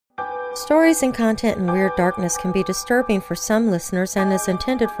Stories and content in Weird Darkness can be disturbing for some listeners and is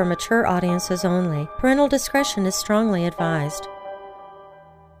intended for mature audiences only. Parental discretion is strongly advised.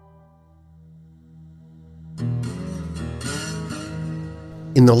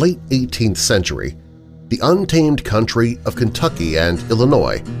 In the late 18th century, the untamed country of Kentucky and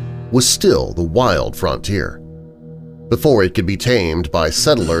Illinois was still the wild frontier. Before it could be tamed by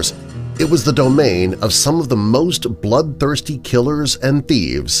settlers, it was the domain of some of the most bloodthirsty killers and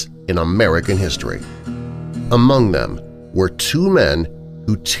thieves in American history. Among them were two men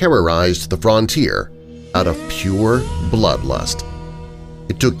who terrorized the frontier out of pure bloodlust.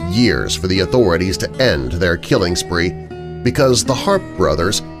 It took years for the authorities to end their killing spree because the HARPE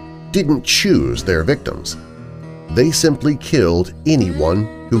brothers didn't choose their victims. They simply killed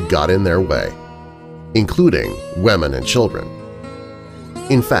anyone who got in their way, including women and children.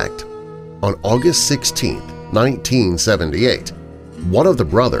 In fact, on August 16, 1978, one of the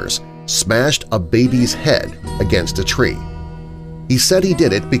brothers smashed a baby's head against a tree. He said he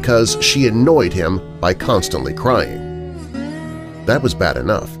did it because she annoyed him by constantly crying. That was bad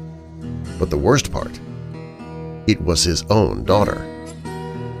enough, but the worst part, it was his own daughter.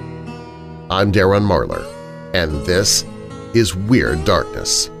 I'm Darren Marlar, and this is Weird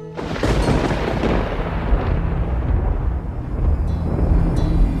Darkness.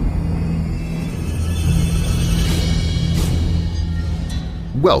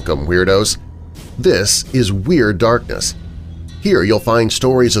 Welcome, Weirdos! This is Weird Darkness. Here you'll find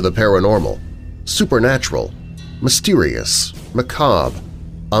stories of the paranormal, supernatural, mysterious, macabre,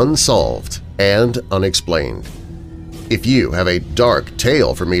 unsolved, and unexplained. If you have a dark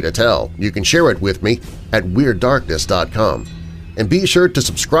tale for me to tell, you can share it with me at WeirdDarkness.com. And be sure to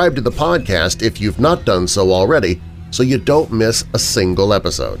subscribe to the podcast if you've not done so already so you don't miss a single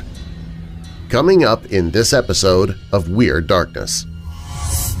episode. Coming up in this episode of Weird Darkness.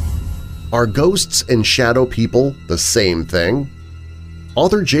 Are ghosts and shadow people the same thing?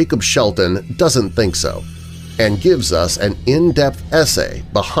 Author Jacob Shelton doesn't think so and gives us an in-depth essay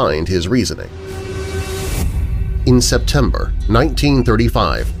behind his reasoning. In September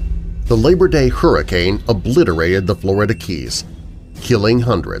 1935, the Labor Day hurricane obliterated the Florida Keys, killing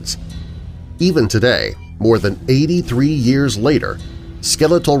hundreds. Even today, more than 83 years later,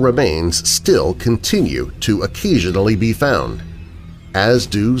 skeletal remains still continue to occasionally be found, as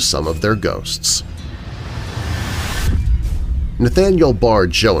do some of their ghosts. Nathaniel Bar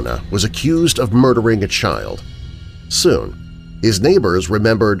Jonah was accused of murdering a child. Soon, his neighbors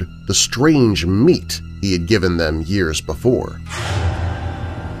remembered the strange meat he had given them years before.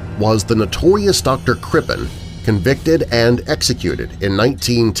 Was the notorious Dr. Crippen convicted and executed in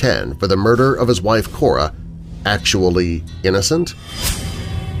 1910 for the murder of his wife Cora actually innocent?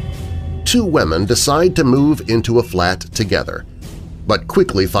 Two women decide to move into a flat together, but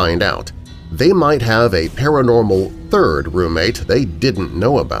quickly find out they might have a paranormal third roommate they didn't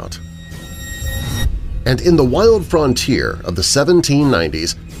know about. And in the wild frontier of the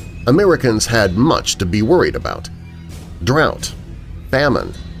 1790s, Americans had much to be worried about. Drought,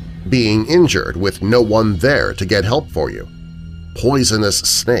 famine, being injured with no one there to get help for you, poisonous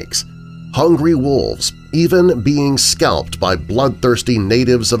snakes, hungry wolves, even being scalped by bloodthirsty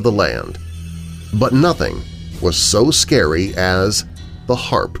natives of the land. But nothing was so scary as the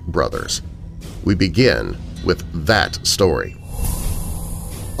HARPE brothers. We begin with that story.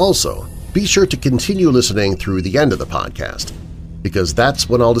 Also, be sure to continue listening through the end of the podcast, because that's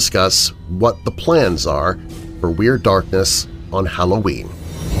when I'll discuss what the plans are for Weird Darkness on Halloween.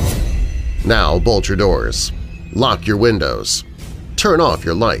 Now bolt your doors, lock your windows, turn off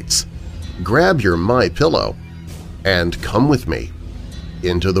your lights, grab your MyPillow, and come with me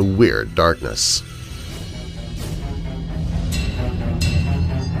into the Weird Darkness.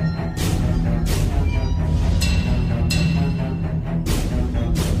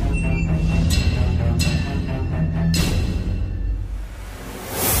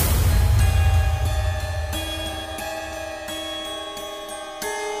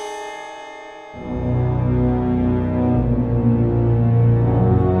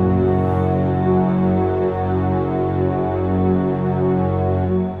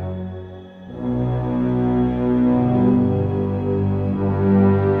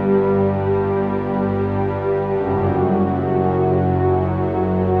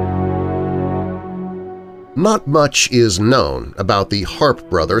 Not much is known about the HARPE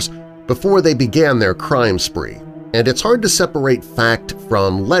brothers before they began their crime spree, and it's hard to separate fact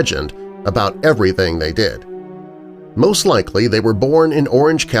from legend about everything they did. Most likely they were born in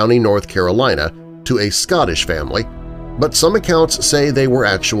Orange County, North Carolina, to a Scottish family, but some accounts say they were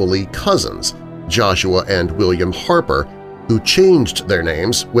actually cousins, Joshua and William Harper, who changed their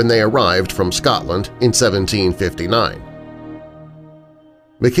names when they arrived from Scotland in 1759.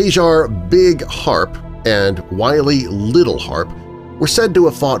 Macajar Big Harpe and Wiley Little Harpe were said to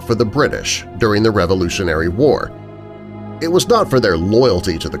have fought for the British during the Revolutionary War. It was not for their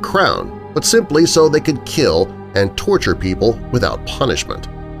loyalty to the crown, but simply so they could kill and torture people without punishment.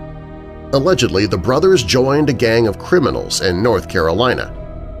 Allegedly, the brothers joined a gang of criminals in North Carolina,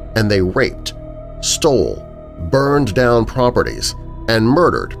 and they raped, stole, burned down properties, and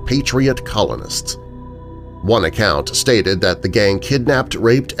murdered Patriot colonists. One account stated that the gang kidnapped,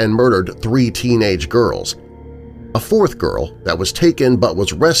 raped, and murdered 3 teenage girls. A 4th girl that was taken but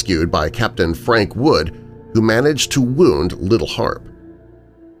was rescued by Captain Frank Wood, who managed to wound Little Harpe.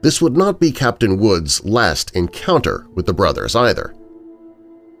 This would not be Captain Wood's last encounter with the brothers either.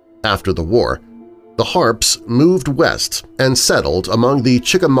 After the war, the Harpes moved west and settled among the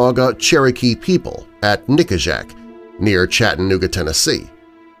Chickamauga Cherokee people at Nickajack, near Chattanooga, Tennessee.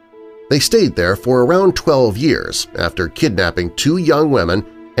 They stayed there for around 12 years after kidnapping 2 young women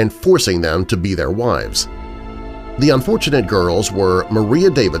and forcing them to be their wives. The unfortunate girls were Maria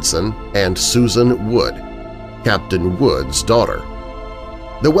Davidson and Susan Wood, Captain Wood's daughter.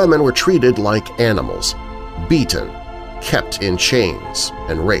 The women were treated like animals, beaten, kept in chains,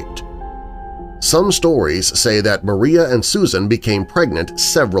 and raped. Some stories say that Maria and Susan became pregnant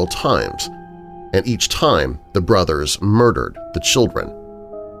several times, and each time the brothers murdered the children.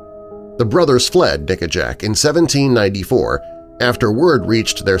 The brothers fled Nickajack in 1794 after word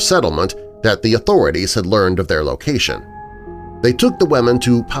reached their settlement that the authorities had learned of their location. They took the women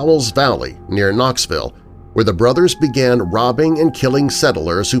to Powell's Valley near Knoxville, where the brothers began robbing and killing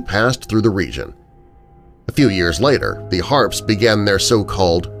settlers who passed through the region. A few years later, the Harpes began their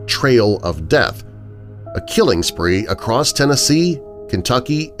so-called Trail of Death, a killing spree across Tennessee,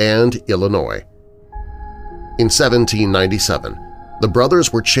 Kentucky, and Illinois. In 1797, the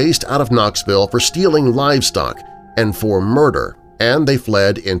brothers were chased out of Knoxville for stealing livestock and for murder, and they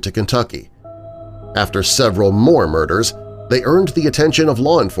fled into Kentucky. After several more murders, they earned the attention of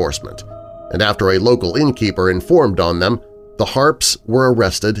law enforcement, and after a local innkeeper informed on them, the Harpes were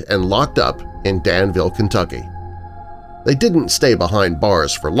arrested and locked up in Danville, Kentucky. They didn't stay behind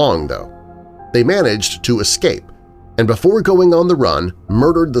bars for long, though. They managed to escape, and before going on the run,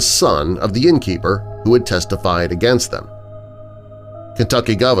 murdered the son of the innkeeper who had testified against them.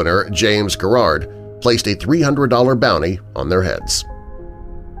 Kentucky Governor James Garrard placed a $300 bounty on their heads.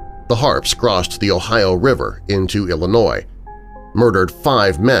 The Harpes crossed the Ohio River into Illinois, murdered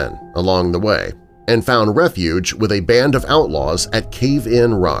 5 men along the way, and found refuge with a band of outlaws at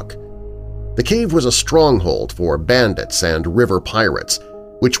Cave-In Rock. The cave was a stronghold for bandits and river pirates,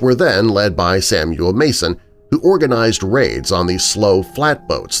 which were then led by Samuel Mason, who organized raids on these slow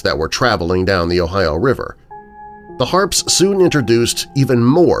flatboats that were traveling down the Ohio River. The Harpes soon introduced even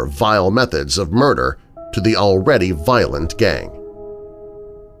more vile methods of murder to the already violent gang.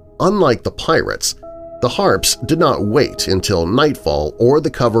 Unlike the pirates, the Harpes did not wait until nightfall or the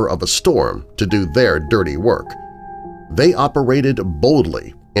cover of a storm to do their dirty work. They operated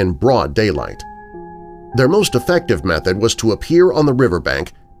boldly in broad daylight. Their most effective method was to appear on the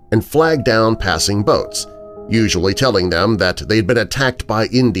riverbank and flag down passing boats, usually telling them that they'd been attacked by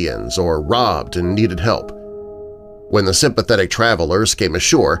Indians or robbed and needed help. When the sympathetic travelers came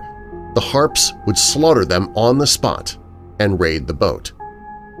ashore, the Harpes would slaughter them on the spot and raid the boat.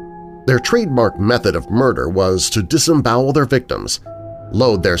 Their trademark method of murder was to disembowel their victims,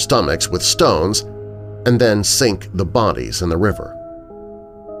 load their stomachs with stones, and then sink the bodies in the river.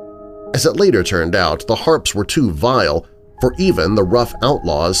 As it later turned out, the Harpes were too vile for even the rough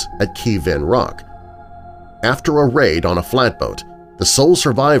outlaws at Cave-In Rock. After a raid on a flatboat, the sole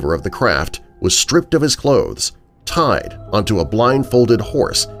survivor of the craft was stripped of his clothes, tied onto a blindfolded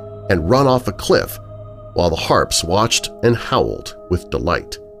horse, and run off a cliff while the Harpes watched and howled with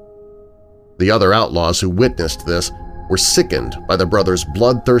delight. The other outlaws who witnessed this were sickened by the brothers'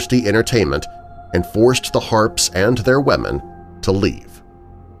 bloodthirsty entertainment and forced the Harpes and their women to leave.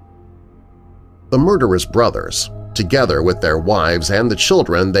 The murderous brothers, together with their wives and the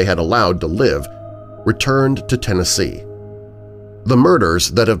children they had allowed to live, returned to Tennessee. The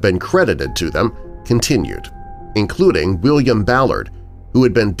murders that have been credited to them continued, including William Ballard, who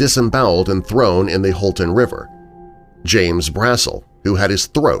had been disemboweled and thrown in the Holton River, James Brassel, who had his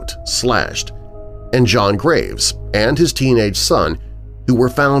throat slashed, and John Graves and his teenage son, who were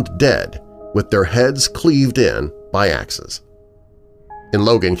found dead with their heads cleaved in by axes. In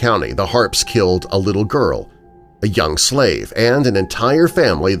Logan County, the Harpes killed a little girl, a young slave, and an entire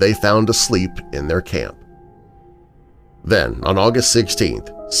family they found asleep in their camp. Then, on August 16,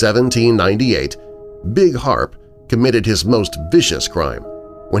 1798, Big Harpe, committed his most vicious crime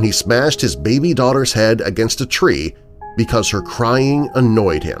when he smashed his baby daughter's head against a tree because her crying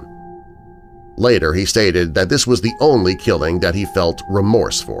annoyed him. Later, he stated that this was the only killing that he felt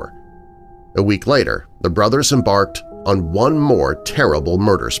remorse for. A week later, the brothers embarked on one more terrible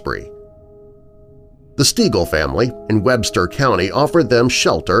murder spree. The Stiegel family in Webster County offered them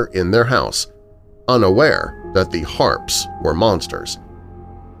shelter in their house, unaware that the HARPEs were monsters.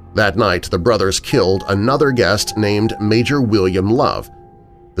 That night, the brothers killed another guest named Major William Love,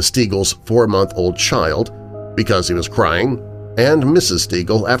 the Stiegel's 4-month-old child, because he was crying, and Mrs.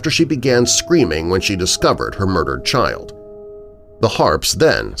 Stiegel after she began screaming when she discovered her murdered child. The HARPEs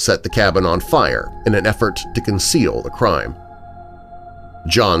then set the cabin on fire in an effort to conceal the crime.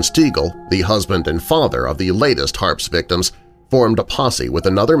 John Stiegel, the husband and father of the latest HARPEs victims, formed a posse with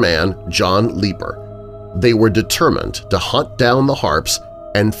another man, John Leeper. They were determined to hunt down the HARPEs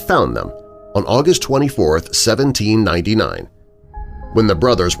and found them on August 24, 1799. When the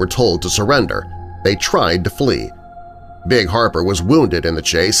brothers were told to surrender, they tried to flee. Big Harper was wounded in the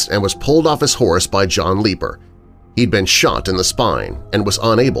chase and was pulled off his horse by John Leeper. He'd been shot in the spine and was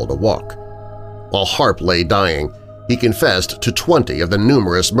unable to walk. While Harpe lay dying, he confessed to 20 of the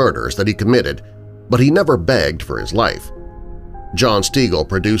numerous murders that he committed, but he never begged for his life. John Stiegel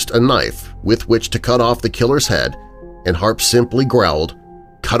produced a knife with which to cut off the killer's head, and Harpe simply growled,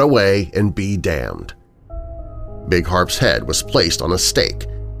 "Cut away and be damned." Big Harpe's head was placed on a stake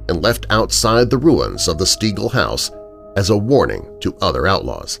and left outside the ruins of the Stiegel house as a warning to other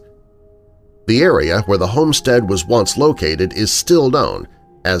outlaws. The area where the homestead was once located is still known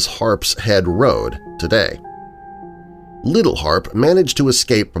as Harpe's Head Road today. Little Harpe managed to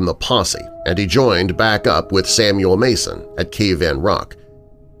escape from the posse, and he joined back up with Samuel Mason at Cave-In Rock.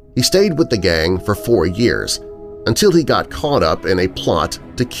 He stayed with the gang for 4 years, until he got caught up in a plot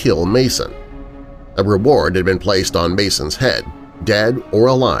to kill Mason. A reward had been placed on Mason's head, dead or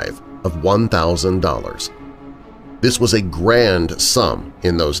alive, of $1,000. This was a grand sum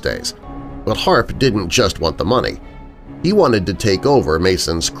in those days, but Harpe didn't just want the money. He wanted to take over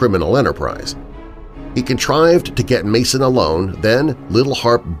Mason's criminal enterprise. He contrived to get Mason alone, then Little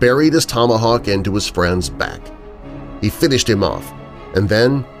Harpe buried his tomahawk into his friend's back. He finished him off and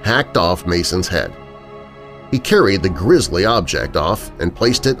then hacked off Mason's head. He carried the grisly object off and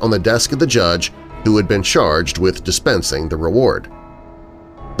placed it on the desk of the judge who had been charged with dispensing the reward.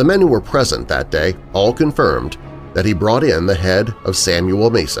 The men who were present that day all confirmed that he brought in the head of Samuel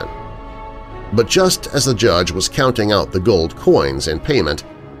Mason. But just as the judge was counting out the gold coins in payment,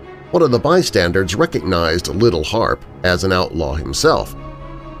 one of the bystanders recognized Little Harpe as an outlaw himself.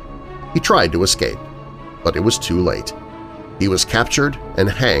 He tried to escape, but it was too late. He was captured and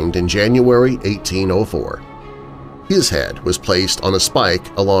hanged in January 1804. His head was placed on a spike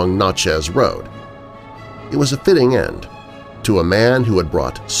along Natchez Road. It was a fitting end to a man who had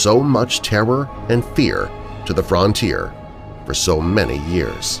brought so much terror and fear to the frontier for so many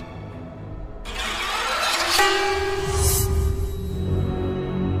years.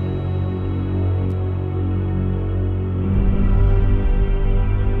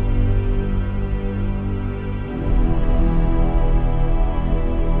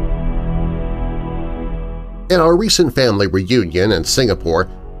 In our recent family reunion in Singapore,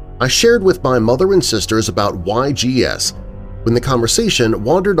 I shared with my mother and sisters about YGS when the conversation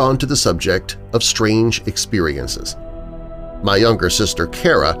wandered on to the subject of strange experiences. My younger sister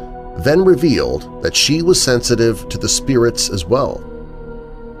Kara then revealed that she was sensitive to the spirits as well.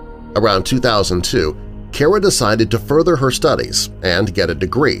 Around 2002, Kara decided to further her studies and get a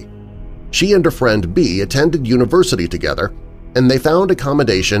degree. She and her friend B attended university together, and they found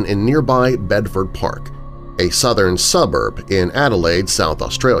accommodation in nearby Bedford Park, a southern suburb in Adelaide, South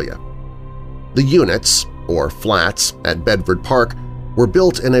Australia. The units, or flats, at Bedford Park were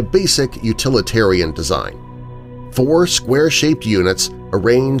built in a basic utilitarian design. 4 square-shaped units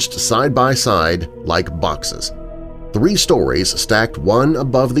arranged side by side like boxes, 3 stories stacked one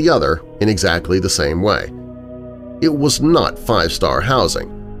above the other in exactly the same way. It was not 5-star housing,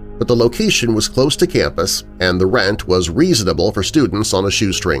 but the location was close to campus and the rent was reasonable for students on a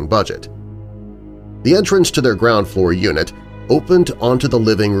shoestring budget. The entrance to their ground-floor unit opened onto the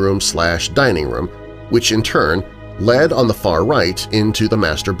living room/dining room, which in turn led on the far right into the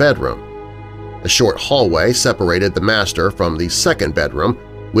master bedroom. A short hallway separated the master from the second bedroom,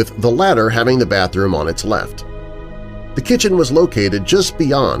 with the latter having the bathroom on its left. The kitchen was located just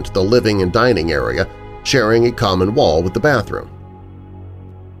beyond the living and dining area, sharing a common wall with the bathroom.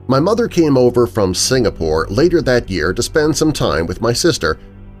 My mother came over from Singapore later that year to spend some time with my sister,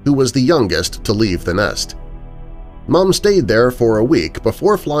 who was the youngest to leave the nest. Mom stayed there for a week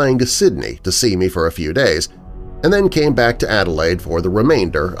before flying to Sydney to see me for a few days, and then came back to Adelaide for the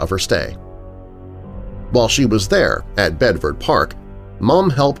remainder of her stay. While she was there at Bedford Park, Mom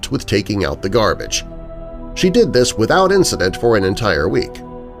helped with taking out the garbage. She did this without incident for an entire week.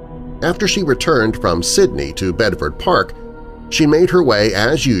 After she returned from Sydney to Bedford Park, she made her way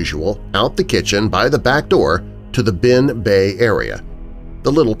as usual out the kitchen by the back door to the bin bay area.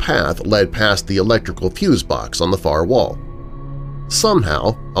 The little path led past the electrical fuse box on the far wall.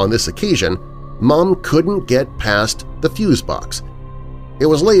 Somehow, on this occasion, Mom couldn't get past the fuse box. It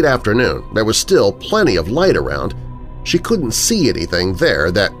was late afternoon, there was still plenty of light around. She couldn't see anything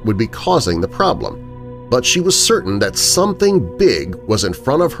there that would be causing the problem, but she was certain that something big was in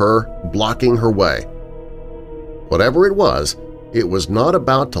front of her, blocking her way. Whatever it was not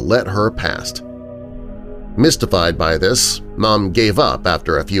about to let her past. Mystified by this, Mom gave up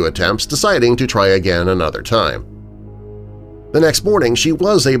after a few attempts, deciding to try again another time. The next morning, she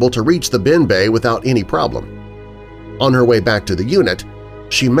was able to reach the bin bay without any problem. On her way back to the unit,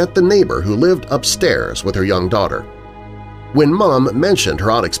 she met the neighbor who lived upstairs with her young daughter. When Mom mentioned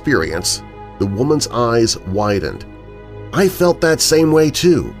her odd experience, the woman's eyes widened. "I felt that same way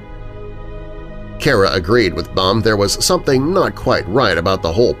too." Kara agreed with Mom there was something not quite right about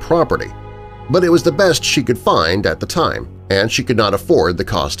the whole property, but it was the best she could find at the time, and she could not afford the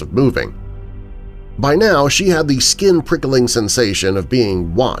cost of moving. By now, she had the skin-prickling sensation of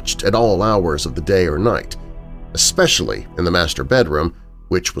being watched at all hours of the day or night, especially in the master bedroom,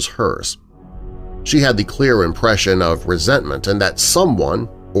 which was hers. She had the clear impression of resentment and that someone,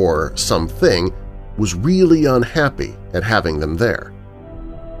 or something, was really unhappy at having them there.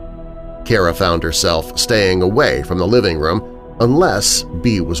 Kara found herself staying away from the living room unless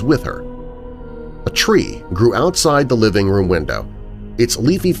Bea was with her. A tree grew outside the living room window. Its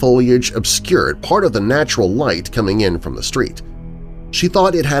leafy foliage obscured part of the natural light coming in from the street. She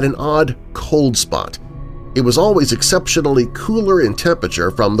thought it had an odd cold spot. It was always exceptionally cooler in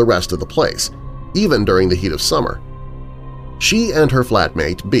temperature from the rest of the place, even during the heat of summer. She and her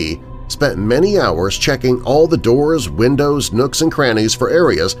flatmate, Bea, spent many hours checking all the doors, windows, nooks, and crannies for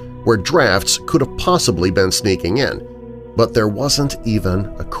areas where drafts could have possibly been sneaking in, but there wasn't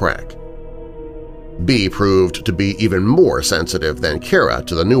even a crack. Bea proved to be even more sensitive than Kara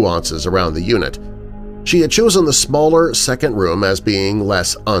to the nuances around the unit. She had chosen the smaller second room as being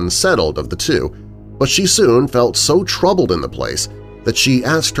less unsettled of the two, but she soon felt so troubled in the place that she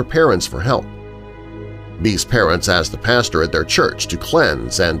asked her parents for help. Bea's parents asked the pastor at their church to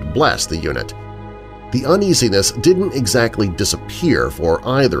cleanse and bless the unit. The uneasiness didn't exactly disappear for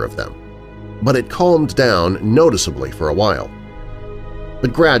either of them, but it calmed down noticeably for a while.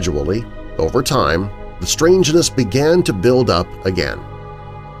 But gradually, over time, the strangeness began to build up again.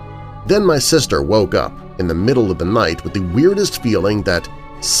 Then my sister woke up in the middle of the night with the weirdest feeling that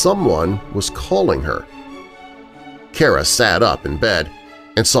someone was calling her. Kara sat up in bed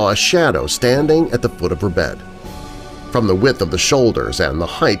and saw a shadow standing at the foot of her bed. From the width of the shoulders and the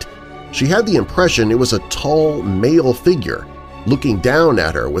height, she had the impression it was a tall male figure looking down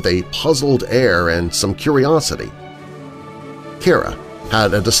at her with a puzzled air and some curiosity. Kara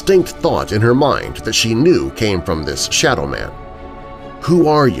had a distinct thought in her mind that she knew came from this shadow man. "Who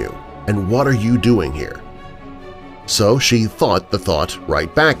are you, and what are you doing here?" So she thought the thought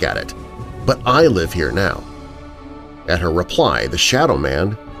right back at it, "But I live here now." At her reply, the shadow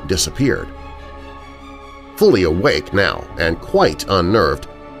man disappeared. Fully awake now and quite unnerved,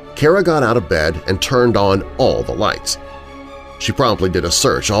 Kara got out of bed and turned on all the lights. She promptly did a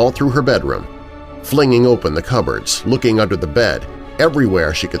search all through her bedroom, flinging open the cupboards, looking under the bed,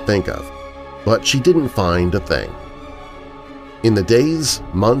 everywhere she could think of, but she didn't find a thing. In the days,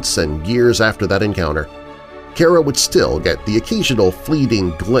 months, and years after that encounter, Kara would still get the occasional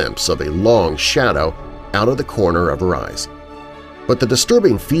fleeting glimpse of a long shadow out of the corner of her eyes. But the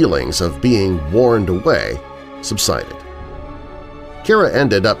disturbing feelings of being warned away subsided. Kara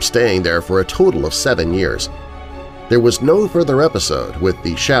ended up staying there for a total of 7 years. There was no further episode with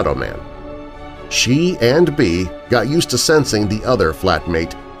the Shadow Man. She and Bea got used to sensing the other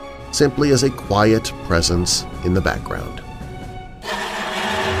flatmate simply as a quiet presence in the background.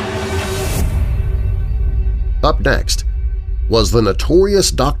 Up next, was the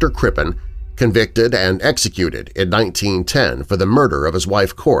notorious Dr. Crippen, convicted and executed in 1910 for the murder of his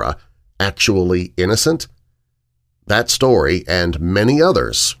wife Cora, actually innocent? That story and many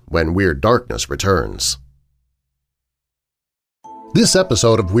others when Weird Darkness returns. This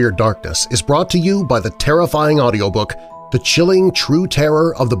episode of Weird Darkness is brought to you by the terrifying audiobook The Chilling True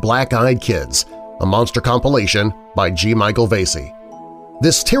Terror of the Black-Eyed Kids, a monster compilation by G. Michael Vasey.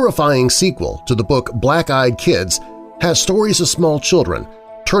 This terrifying sequel to the book Black-Eyed Kids has stories of small children,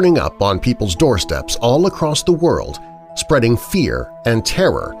 turning up on people's doorsteps all across the world, spreading fear and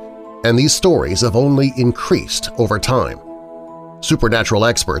terror, and these stories have only increased over time. Supernatural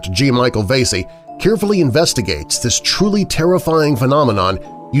expert G. Michael Vasey carefully investigates this truly terrifying phenomenon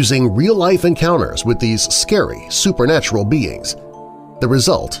using real-life encounters with these scary supernatural beings. The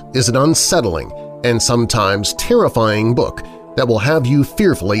result is an unsettling and sometimes terrifying book that will have you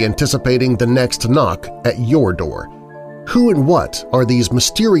fearfully anticipating the next knock at your door. Who and what are these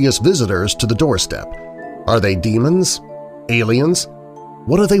mysterious visitors to the doorstep? Are they demons? Aliens?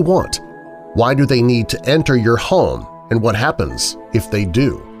 What do they want? Why do they need to enter your home, and what happens if they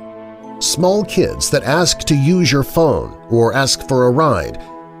do? Small kids that ask to use your phone or ask for a ride,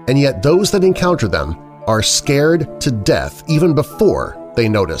 and yet those that encounter them are scared to death even before they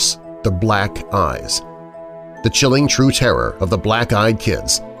notice the black eyes. The Chilling True Terror of the Black-Eyed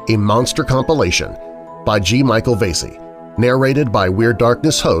Kids, a monster compilation by G. Michael Vasey, narrated by Weird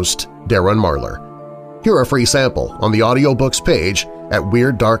Darkness host Darren Marlar. Hear a free sample on the audiobooks page at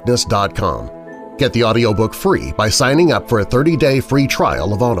WeirdDarkness.com. Get the audiobook free by signing up for a 30-day free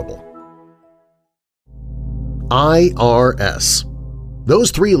trial of Audible. IRS.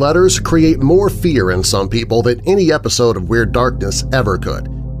 Those three letters create more fear in some people than any episode of Weird Darkness ever could.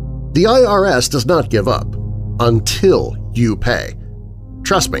 The IRS does not give up until you pay.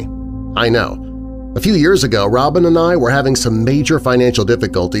 Trust me, I know. A few years ago, Robin and I were having some major financial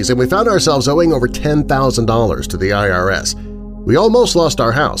difficulties and we found ourselves owing over $10,000 to the IRS. We almost lost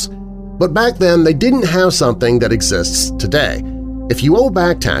our house. But back then, they didn't have something that exists today. If you owe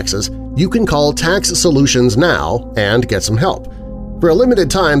back taxes, you can call Tax Solutions now and get some help. For a limited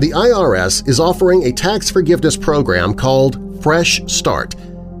time, the IRS is offering a tax forgiveness program called Fresh Start,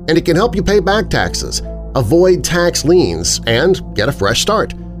 and it can help you pay back taxes, avoid tax liens, and get a fresh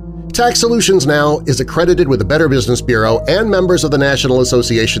start. Tax Solutions Now is accredited with the Better Business Bureau and members of the National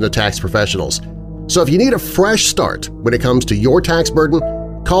Association of Tax Professionals. So if you need a fresh start when it comes to your tax burden,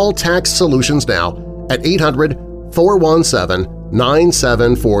 call Tax Solutions Now at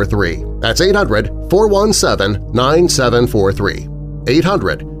 800-417-9743. That's 800-417-9743.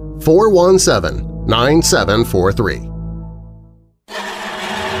 800-417-9743.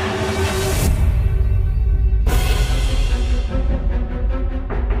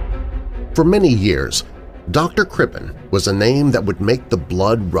 For many years, Dr. Crippen was a name that would make the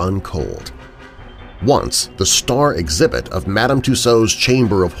blood run cold. Once the star exhibit of Madame Tussauds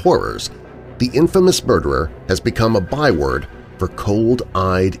Chamber of Horrors, the infamous murderer has become a byword for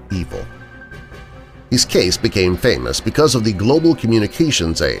cold-eyed evil. His case became famous because of the global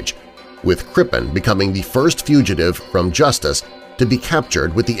communications age, with Crippen becoming the first fugitive from justice to be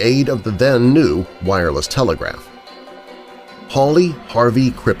captured with the aid of the then-new wireless telegraph. Hawley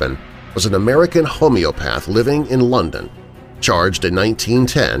Harvey Crippen was an American homeopath living in London, charged in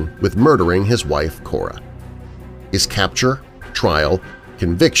 1910 with murdering his wife Cora. His capture, trial,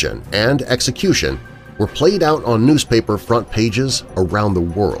 conviction, and execution were played out on newspaper front pages around the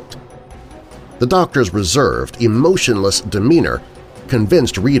world. The doctor's reserved, emotionless demeanor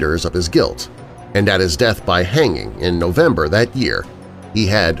convinced readers of his guilt, and at his death by hanging in November that year, he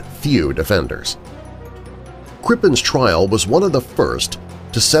had few defenders. Crippen's trial was one of the first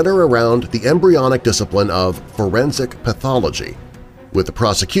to center around the embryonic discipline of forensic pathology, with the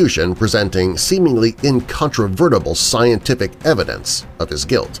prosecution presenting seemingly incontrovertible scientific evidence of his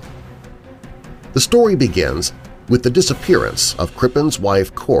guilt. The story begins with the disappearance of Crippen's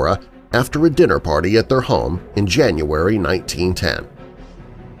wife Cora after a dinner party at their home in January 1910.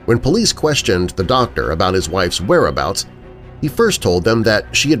 When police questioned the doctor about his wife's whereabouts, he first told them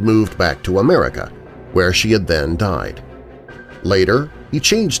that she had moved back to America, where she had then died. Later, he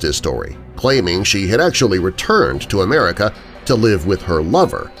changed his story, claiming she had actually returned to America to live with her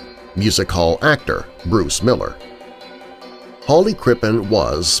lover, music hall actor Bruce Miller. Hawley Crippen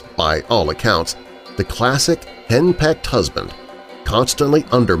was, by all accounts, the classic henpecked husband, constantly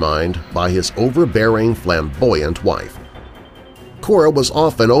undermined by his overbearing, flamboyant wife. Cora was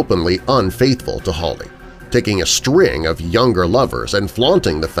often openly unfaithful to Hawley, taking a string of younger lovers and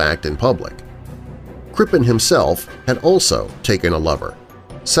flaunting the fact in public. Crippen himself had also taken a lover,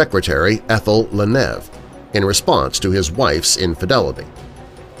 Secretary Ethel Leneve, in response to his wife's infidelity.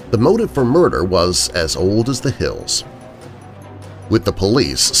 The motive for murder was as old as the hills. With the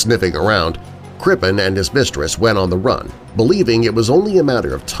police sniffing around, Crippen and his mistress went on the run, believing it was only a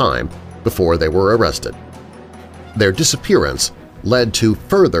matter of time before they were arrested. Their disappearance led to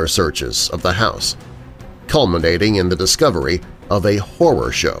further searches of the house, culminating in the discovery of a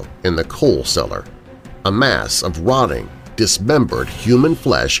horror show in the coal cellar, a mass of rotting, dismembered human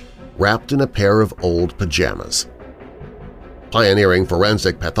flesh wrapped in a pair of old pajamas. Pioneering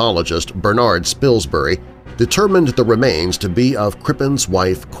forensic pathologist Bernard Spilsbury determined the remains to be of Crippen's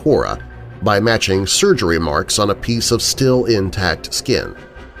wife Cora by matching surgery marks on a piece of still intact skin.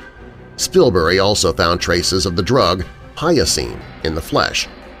 Spilsbury also found traces of the drug hyoscine in the flesh,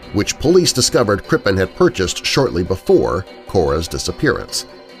 which police discovered Crippen had purchased shortly before Cora's disappearance.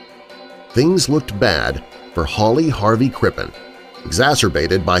 Things looked bad for Holly Harvey Crippen,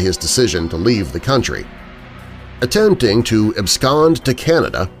 exacerbated by his decision to leave the country. Attempting to abscond to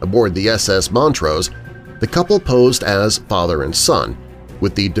Canada aboard the SS Montrose, the couple posed as father and son,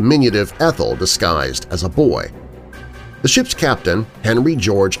 with the diminutive Ethel disguised as a boy. The ship's captain, Henry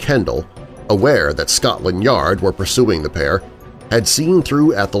George Kendall, aware that Scotland Yard were pursuing the pair, had seen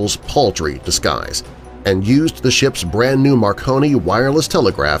through Ethel's paltry disguise and used the ship's brand-new Marconi wireless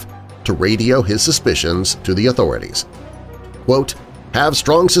telegraph to radio his suspicions to the authorities. Quote, "Have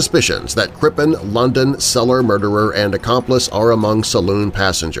strong suspicions that Crippen, London cellar murderer and accomplice are among saloon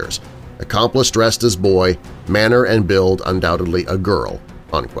passengers. Accomplice dressed as boy, manner and build undoubtedly a girl."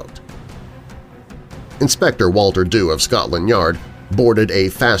 Unquote. Inspector Walter Dew of Scotland Yard boarded a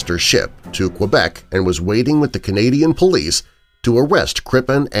faster ship to Quebec and was waiting with the Canadian police to arrest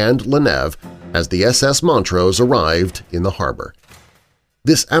Crippen and Leneve as the SS Montrose arrived in the harbor.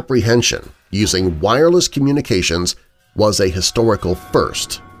 This apprehension, using wireless communications, was a historical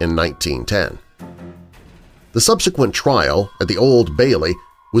first in 1910. The subsequent trial at the Old Bailey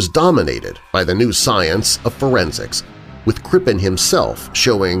was dominated by the new science of forensics, with Crippen himself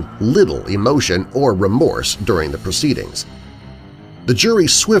showing little emotion or remorse during the proceedings. The jury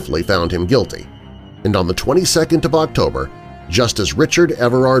swiftly found him guilty, and on the 22nd of October, Justice Richard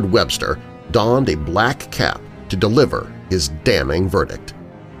Everard Webster donned a black cap to deliver his damning verdict.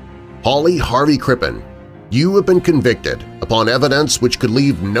 Holly Harvey Crippen, you have been convicted upon evidence which could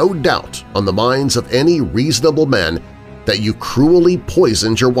leave no doubt on the minds of any reasonable men that you cruelly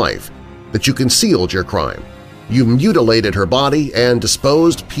poisoned your wife, that you concealed your crime, you mutilated her body and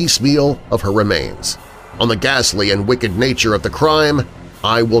disposed piecemeal of her remains. On the ghastly and wicked nature of the crime,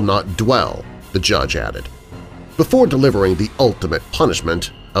 I will not dwell, the judge added, before delivering the ultimate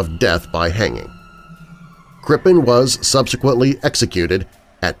punishment of death by hanging. Crippen was subsequently executed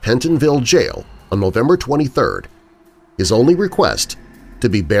at Pentonville Jail on November 23rd, his only request to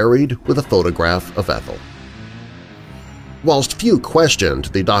be buried with a photograph of Ethel. Whilst few questioned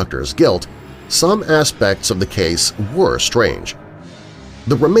the doctor's guilt, some aspects of the case were strange.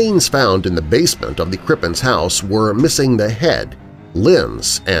 The remains found in the basement of the Crippen's house were missing the head,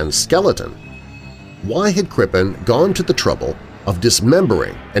 limbs, and skeleton. Why had Crippen gone to the trouble of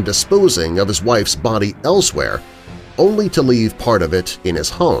dismembering and disposing of his wife's body elsewhere only to leave part of it in his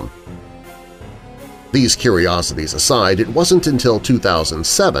home? These curiosities aside, it wasn't until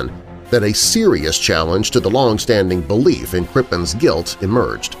 2007 that a serious challenge to the long-standing belief in Crippen's guilt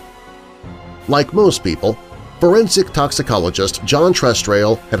emerged. Like most people, forensic toxicologist John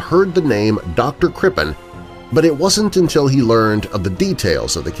Trestrail had heard the name Dr. Crippen, but it wasn't until he learned of the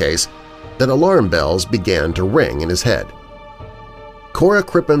details of the case that alarm bells began to ring in his head. Cora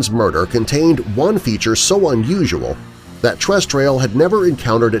Crippen's murder contained one feature so unusual that Trestrail had never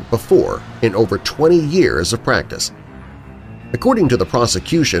encountered it before in over 20 years of practice. According to the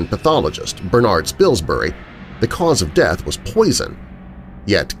prosecution pathologist Bernard Spilsbury, the cause of death was poison,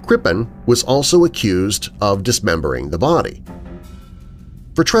 yet Crippen was also accused of dismembering the body.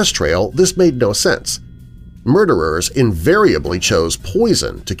 For Trestrail, this made no sense. Murderers invariably chose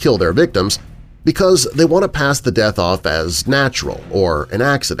poison to kill their victims because they want to pass the death off as natural or an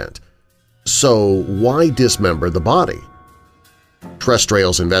accident. So why dismember the body?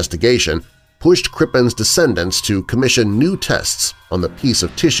 Trestrail's investigation pushed Crippen's descendants to commission new tests on the piece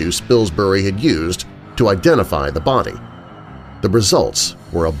of tissue Spilsbury had used to identify the body. The results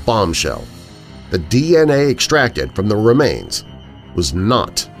were a bombshell. The DNA extracted from the remains was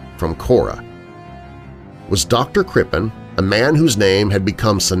not from Cora. Was Dr. Crippen, a man whose name had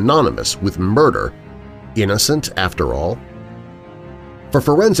become synonymous with murder, innocent after all? For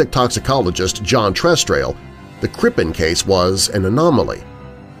forensic toxicologist John Trestrail, the Crippen case was an anomaly.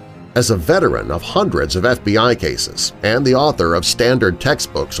 As a veteran of hundreds of FBI cases and the author of standard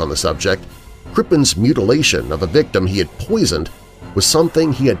textbooks on the subject, Crippen's mutilation of a victim he had poisoned was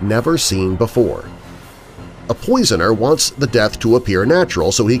something he had never seen before. A poisoner wants the death to appear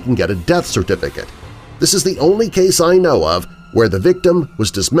natural so he can get a death certificate. This is the only case I know of where the victim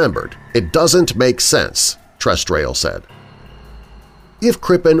was dismembered. It doesn't make sense, Trestrail said. If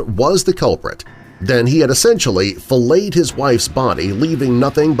Crippen was the culprit, then he had essentially filleted his wife's body, leaving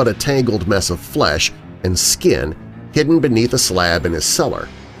nothing but a tangled mess of flesh and skin hidden beneath a slab in his cellar.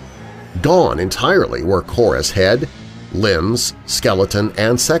 Gone entirely were Cora's head, limbs, skeleton,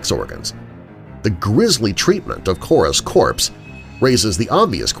 and sex organs. The grisly treatment of Cora's corpse raises the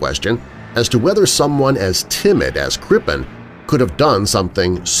obvious question as to whether someone as timid as Crippen could have done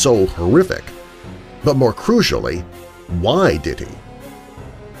something so horrific. But more crucially, why did he?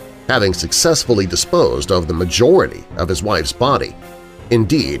 Having successfully disposed of the majority of his wife's body,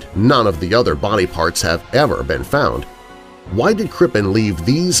 indeed none of the other body parts have ever been found, why did Crippen leave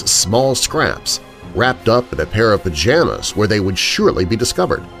these small scraps wrapped up in a pair of pajamas where they would surely be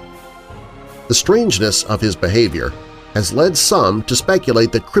discovered? The strangeness of his behavior has led some to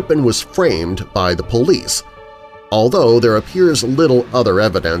speculate that Crippen was framed by the police, although there appears little other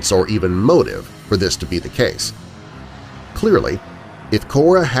evidence or even motive for this to be the case. Clearly, if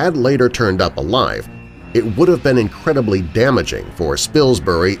Cora had later turned up alive, it would have been incredibly damaging for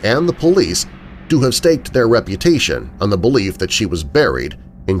Spilsbury and the police to have staked their reputation on the belief that she was buried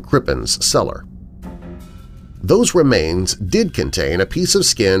in Crippen's cellar. Those remains did contain a piece of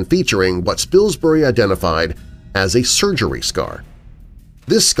skin featuring what Spilsbury identified as a surgery scar.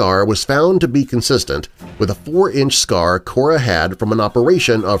 This scar was found to be consistent with a 4-inch scar Cora had from an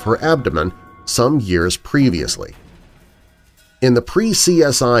operation of her abdomen some years previously. In the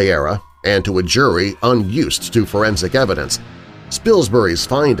pre-CSI era, and to a jury unused to forensic evidence, Spilsbury's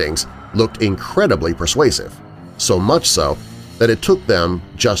findings looked incredibly persuasive, so much so that it took them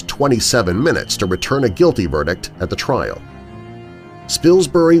just 27 minutes to return a guilty verdict at the trial.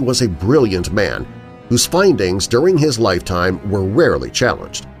 Spilsbury was a brilliant man whose findings during his lifetime were rarely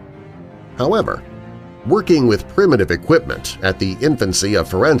challenged. However, working with primitive equipment at the infancy of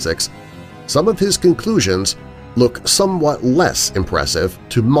forensics, some of his conclusions look somewhat less impressive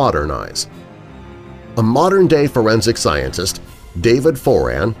to modern eyes. A modern-day forensic scientist, David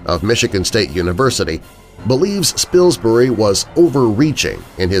Foran of Michigan State University, believes Spilsbury was overreaching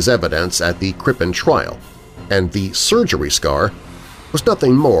in his evidence at the Crippen trial, and the surgery scar was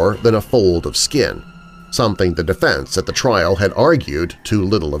nothing more than a fold of skin, something the defense at the trial had argued to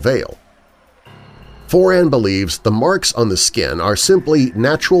little avail. Foran believes the marks on the skin are simply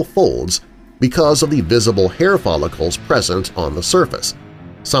natural folds because of the visible hair follicles present on the surface,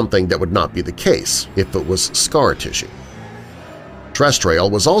 something that would not be the case if it was scar tissue. Trestrail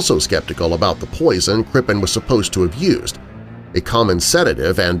was also skeptical about the poison Crippen was supposed to have used, a common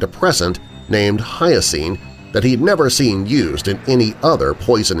sedative and depressant named hyoscine that he'd never seen used in any other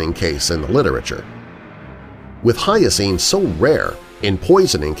poisoning case in the literature. With hyoscine so rare in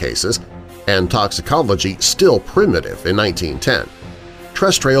poisoning cases and toxicology still primitive in 1910,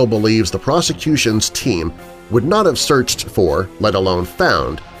 Trestrail believes the prosecution's team would not have searched for, let alone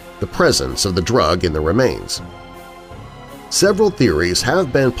found, the presence of the drug in the remains. Several theories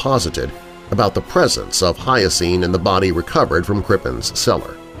have been posited about the presence of hyoscine in the body recovered from Crippen's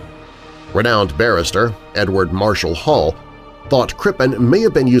cellar. Renowned barrister Edward Marshall Hall thought Crippen may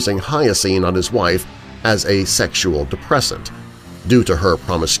have been using hyoscine on his wife as a sexual depressant due to her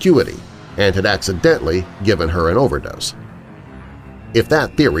promiscuity and had accidentally given her an overdose. If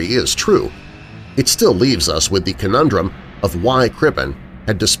that theory is true, it still leaves us with the conundrum of why Crippen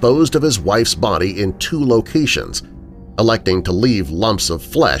had disposed of his wife's body in 2 locations, electing to leave lumps of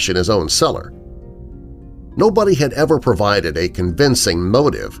flesh in his own cellar. Nobody had ever provided a convincing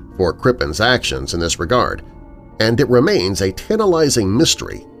motive for Crippen's actions in this regard, and it remains a tantalizing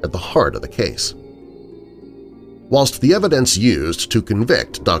mystery at the heart of the case. Whilst the evidence used to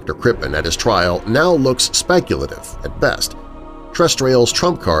convict Dr. Crippen at his trial now looks speculative at best, Trestrail's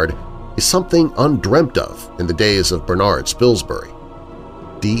trump card is something undreamt of in the days of Bernard Spilsbury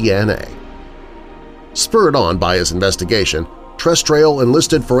 – DNA. Spurred on by his investigation, Trestrail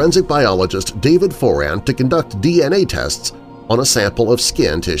enlisted forensic biologist David Foran to conduct DNA tests on a sample of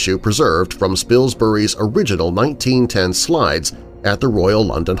skin tissue preserved from Spilsbury's original 1910 slides at the Royal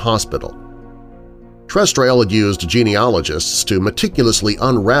London Hospital. Trestrail had used genealogists to meticulously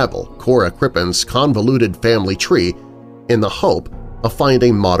unravel Cora Crippen's convoluted family tree in the hope of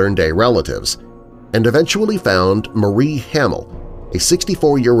finding modern-day relatives, and eventually found Marie Hamill, a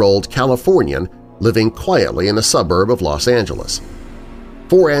 64-year-old Californian living quietly in a suburb of Los Angeles.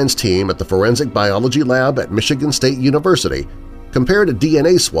 Foran's team at the Forensic Biology Lab at Michigan State University compared a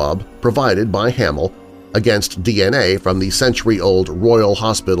DNA swab provided by Hamill against DNA from the century-old Royal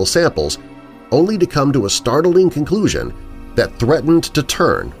Hospital samples, only to come to a startling conclusion that threatened to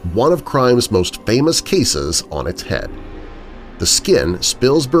turn one of crime's most famous cases on its head. The skin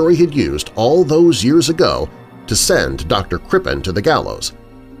Spilsbury had used all those years ago to send Dr. Crippen to the gallows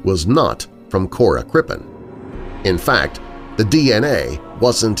was not from Cora Crippen. In fact, the DNA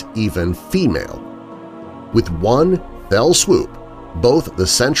wasn't even female. With one fell swoop, both the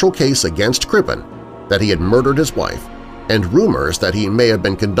central case against Crippen, that he had murdered his wife, and rumors that he may have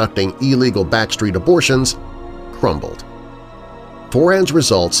been conducting illegal backstreet abortions crumbled. Foran's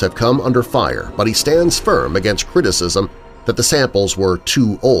results have come under fire, but he stands firm against criticism that the samples were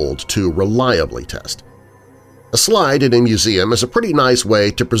too old to reliably test. "A slide in a museum is a pretty nice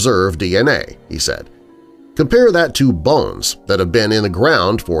way to preserve DNA," he said. "Compare that to bones that have been in the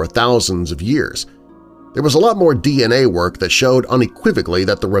ground for thousands of years. There was a lot more DNA work that showed unequivocally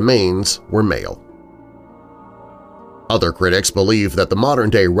that the remains were male." Other critics believe that the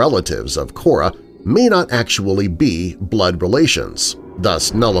modern-day relatives of Cora may not actually be blood relations,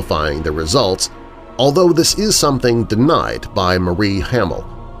 thus nullifying the results, although this is something denied by Marie Hamel,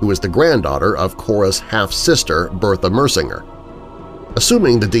 who is the granddaughter of Cora's half-sister Bertha Mersinger.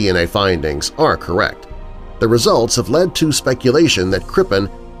 Assuming the DNA findings are correct, the results have led to speculation that Crippen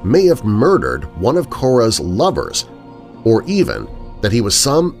may have murdered one of Cora's lovers, or even that he was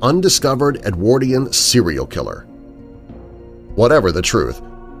some undiscovered Edwardian serial killer. Whatever the truth,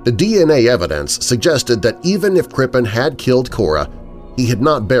 the DNA evidence suggested that even if Crippen had killed Cora, he had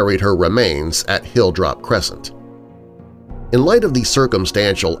not buried her remains at Hilldrop Crescent. In light of the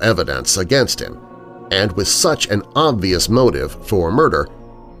circumstantial evidence against him, and with such an obvious motive for murder,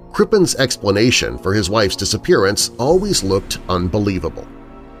 Crippen's explanation for his wife's disappearance always looked unbelievable.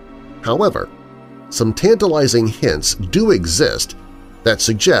 However, some tantalizing hints do exist that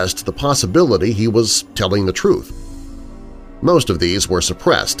suggest the possibility he was telling the truth. Most of these were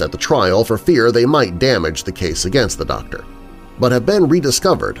suppressed at the trial for fear they might damage the case against the doctor, but have been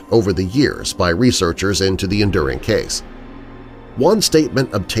rediscovered over the years by researchers into the enduring case. One statement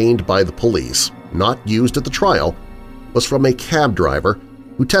obtained by the police, not used at the trial, was from a cab driver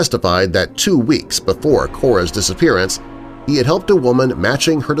who testified that 2 weeks before Cora's disappearance he had helped a woman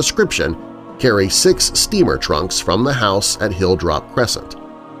matching her description carry 6 steamer trunks from the house at Hilldrop Crescent.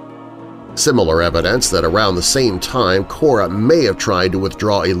 Similar evidence that around the same time Cora may have tried to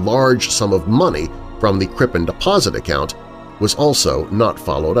withdraw a large sum of money from the Crippen deposit account was also not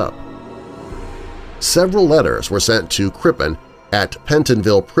followed up. Several letters were sent to Crippen at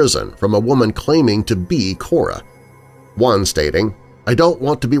Pentonville Prison from a woman claiming to be Cora, one stating, "I don't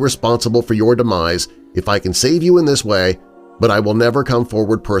want to be responsible for your demise if I can save you in this way, but I will never come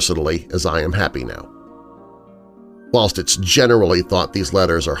forward personally as I am happy now." Whilst it's generally thought these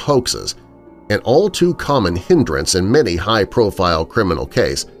letters are hoaxes, an all too common hindrance in many high-profile criminal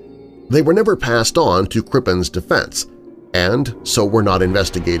cases, they were never passed on to Crippen's defense, and so were not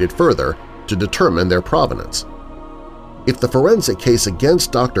investigated further to determine their provenance. If the forensic case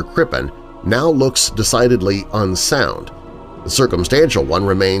against Dr. Crippen now looks decidedly unsound, the circumstantial one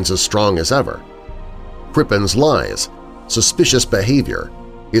remains as strong as ever. Crippen's lies, suspicious behavior,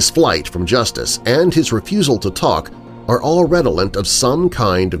 his flight from justice, and his refusal to talk are all redolent of some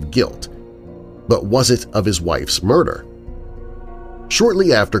kind of guilt. But was it of his wife's murder?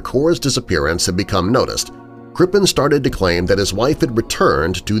 Shortly after Cora's disappearance had become noticed, Crippen started to claim that his wife had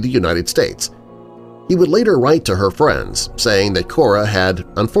returned to the United States. He would later write to her friends, saying that Cora had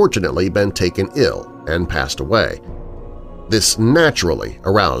unfortunately been taken ill and passed away. This naturally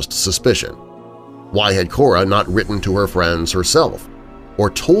aroused suspicion. Why had Cora not written to her friends herself, or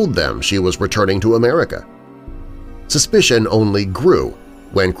told them she was returning to America? Suspicion only grew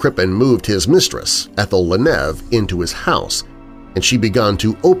when Crippen moved his mistress, Ethel Leneve, into his house, and she began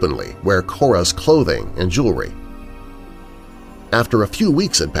to openly wear Cora's clothing and jewelry. After a few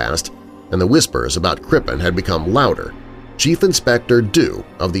weeks had passed, and the whispers about Crippen had become louder, Chief Inspector Dew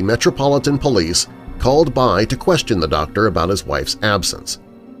of the Metropolitan Police called by to question the doctor about his wife's absence.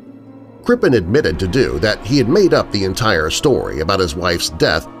 Crippen admitted to Dew that he had made up the entire story about his wife's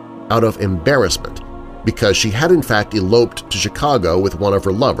death out of embarrassment because she had in fact eloped to Chicago with one of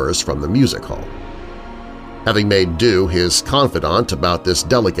her lovers from the music hall. Having made Dew his confidant about this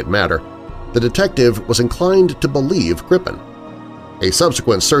delicate matter, the detective was inclined to believe Crippen. A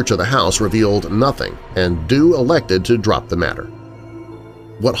subsequent search of the house revealed nothing, and Dew elected to drop the matter.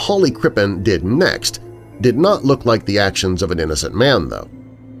 What Hawley Crippen did next did not look like the actions of an innocent man, though.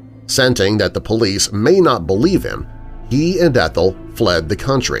 Scenting that the police may not believe him, he and Ethel fled the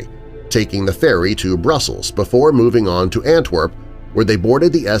country, taking the ferry to Brussels before moving on to Antwerp, where they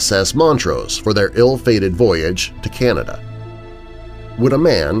boarded the SS Montrose for their ill-fated voyage to Canada. Would a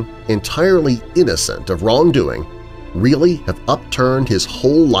man entirely innocent of wrongdoing really have upturned his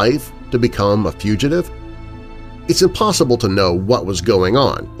whole life to become a fugitive? It's impossible to know what was going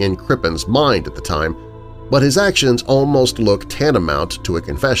on in Crippen's mind at the time, but his actions almost look tantamount to a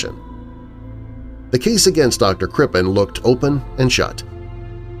confession. The case against Dr. Crippen looked open and shut.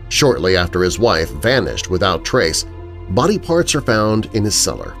 Shortly after his wife vanished without trace, body parts are found in his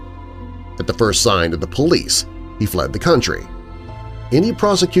cellar. At the first sign of the police, he fled the country. Any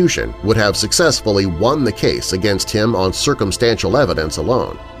prosecution would have successfully won the case against him on circumstantial evidence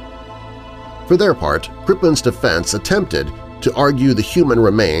alone. For their part, Crippen's defense attempted to argue the human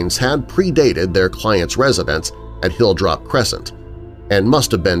remains had predated their client's residence at Hilltop Crescent and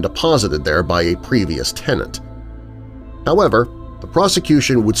must have been deposited there by a previous tenant. However, the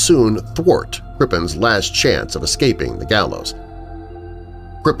prosecution would soon thwart Crippen's last chance of escaping the gallows.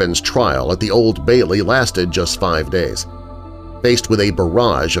 Crippen's trial at the Old Bailey lasted just 5 days. Faced with a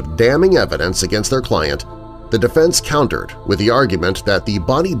barrage of damning evidence against their client, the defense countered with the argument that the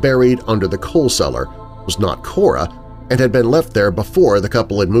body buried under the coal cellar was not Cora and had been left there before the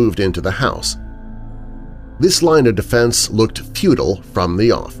couple had moved into the house. This line of defense looked futile from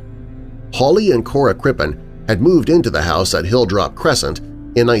the off. Holly and Cora Crippen had moved into the house at Hilltop Crescent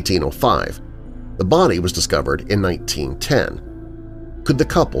in 1905. The body was discovered in 1910. Could the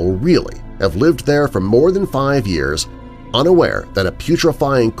couple really have lived there for more than 5 years, unaware that a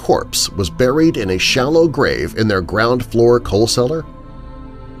putrefying corpse was buried in a shallow grave in their ground-floor coal cellar?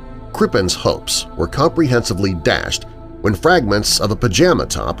 Crippen's hopes were comprehensively dashed when fragments of a pajama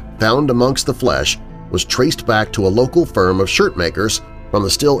top found amongst the flesh was traced back to a local firm of shirt makers from the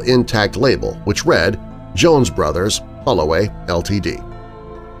still intact label, which read Jones Brothers, Holloway, Ltd.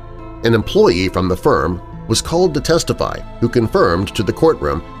 An employee from the firm was called to testify who confirmed to the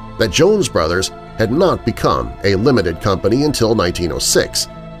courtroom that Jones Brothers had not become a limited company until 1906,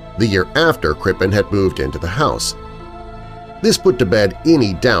 the year after Crippen had moved into the house. This put to bed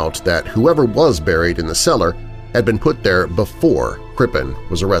any doubt that whoever was buried in the cellar had been put there before Crippen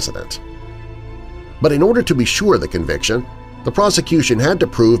was a resident. But in order to be sure of the conviction, the prosecution had to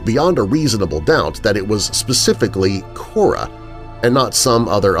prove beyond a reasonable doubt that it was specifically Cora and not some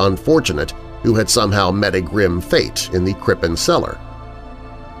other unfortunate who had somehow met a grim fate in the Crippen cellar.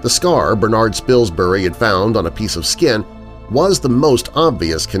 The scar Bernard Spilsbury had found on a piece of skin was the most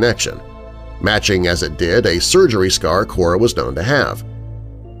obvious connection, matching as it did a surgery scar Cora was known to have.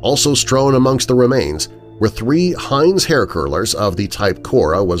 Also strewn amongst the remains were 3 Heinz hair curlers of the type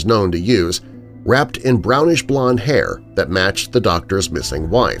Cora was known to use, wrapped in brownish-blonde hair that matched the doctor's missing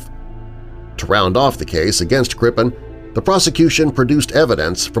wife. To round off the case against Crippen, the prosecution produced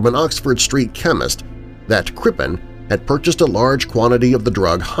evidence from an Oxford Street chemist that Crippen had purchased a large quantity of the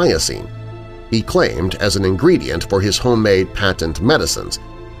drug hyoscine, he claimed as an ingredient for his homemade patent medicines,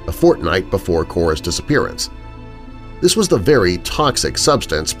 a fortnight before Cora's disappearance. This was the very toxic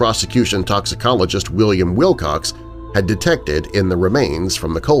substance prosecution toxicologist William Wilcox had detected in the remains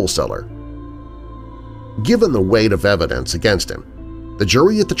from the coal cellar. Given the weight of evidence against him, the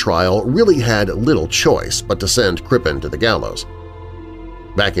jury at the trial really had little choice but to send Crippen to the gallows.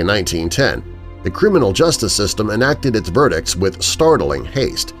 Back in 1910, the criminal justice system enacted its verdicts with startling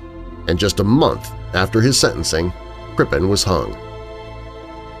haste, and just a month after his sentencing, Crippen was hung.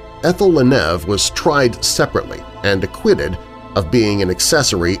 Ethel Leneve was tried separately and acquitted of being an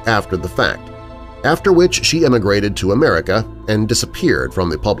accessory after the fact, after which she emigrated to America and disappeared from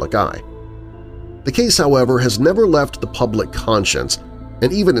the public eye. The case, however, has never left the public conscience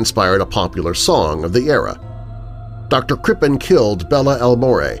and even inspired a popular song of the era. Dr. Crippen killed Bella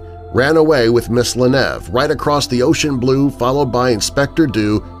Elmore, ran away with Miss Leneve right across the ocean blue, followed by Inspector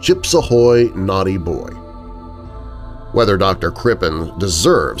Dew, Chips Ahoy, naughty boy. Whether Dr. Crippen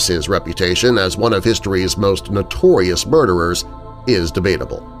deserves his reputation as one of history's most notorious murderers is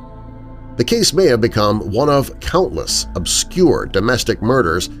debatable. The case may have become one of countless obscure domestic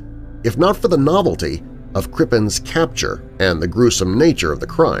murders, if not for the novelty of Crippen's capture and the gruesome nature of the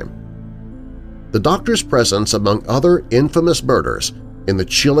crime. The doctor's presence among other infamous murders in the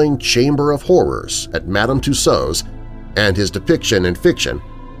chilling Chamber of Horrors at Madame Tussauds and his depiction in fiction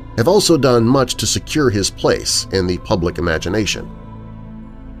have also done much to secure his place in the public imagination.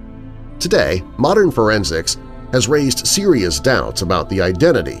 Today, modern forensics has raised serious doubts about the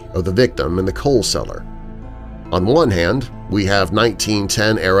identity of the victim in the coal cellar. On one hand, we have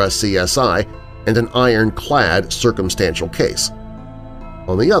 1910-era CSI and an ironclad circumstantial case.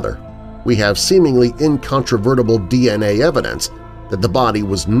 On the other, we have seemingly incontrovertible DNA evidence that the body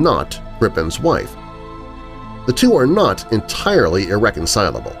was not Crippen's wife. The two are not entirely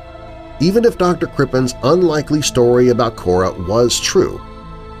irreconcilable. Even if Dr. Crippen's unlikely story about Cora was true,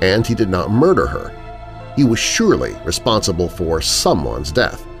 and he did not murder her, he was surely responsible for someone's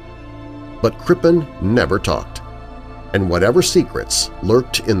death. But Crippen never talked, and whatever secrets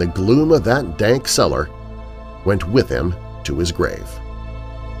lurked in the gloom of that dank cellar went with him to his grave.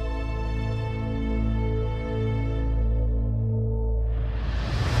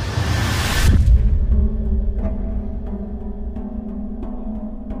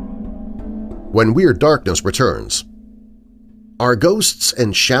 when Weird Darkness returns. Are ghosts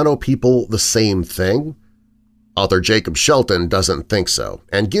and shadow people the same thing? Author Jacob Shelton doesn't think so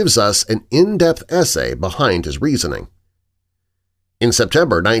and gives us an in-depth essay behind his reasoning. In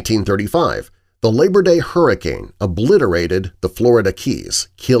September 1935, the Labor Day hurricane obliterated the Florida Keys,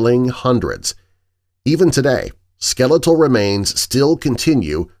 killing hundreds. Even today, skeletal remains still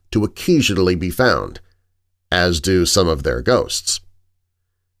continue to occasionally be found, as do some of their ghosts.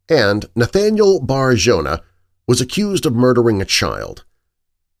 And Nathaniel Bar Jonah was accused of murdering a child.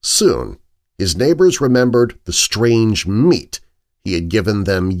 Soon, his neighbors remembered the strange meat he had given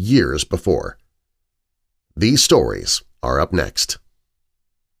them years before. These stories are up next.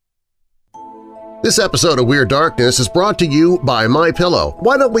 This episode of Weird Darkness is brought to you by MyPillow.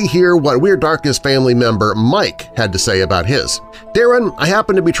 Why don't we hear what Weird Darkness family member Mike had to say about his? Darren, I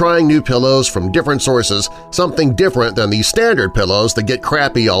happen to be trying new pillows from different sources, something different than the standard pillows that get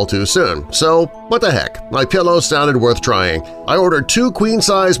crappy all too soon. So, what the heck? My pillows sounded worth trying. I ordered 2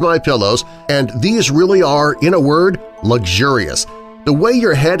 queen-size MyPillows, and these really are, in a word, luxurious. The way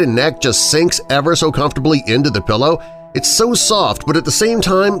your head and neck just sinks ever so comfortably into the pillow, it's so soft but at the same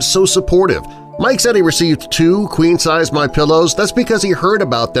time so supportive. Mike said he received 2 queen-size MyPillows. That's because he heard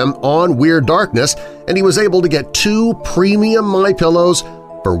about them on Weird Darkness, and he was able to get 2 premium MyPillows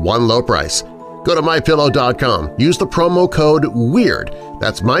for one low price. Go to MyPillow.com, use the promo code WEIRD.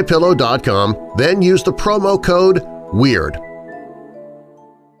 That's MyPillow.com, then use the promo code WEIRD.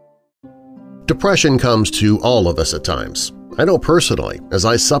 Depression comes to all of us at times. I know personally, as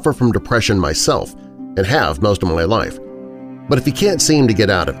I suffer from depression myself and have most of my life. But if you can't seem to get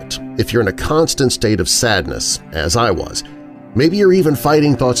out of it, if you're in a constant state of sadness, as I was, maybe you're even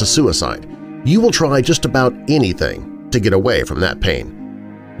fighting thoughts of suicide, you will try just about anything to get away from that pain.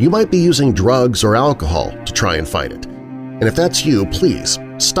 You might be using drugs or alcohol to try and fight it. And if that's you, please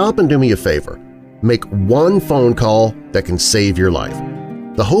stop and do me a favor. Make one phone call that can save your life.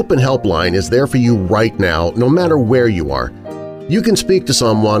 The Hope and Helpline is there for you right now, no matter where you are. You can speak to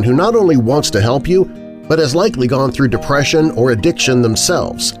someone who not only wants to help you, but has likely gone through depression or addiction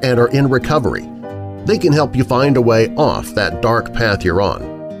themselves and are in recovery. They can help you find a way off that dark path you're on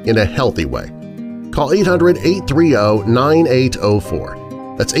in a healthy way. Call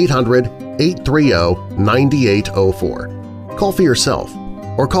 800-830-9804. That's 800-830-9804. Call for yourself,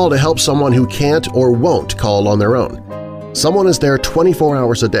 or call to help someone who can't or won't call on their own. Someone is there 24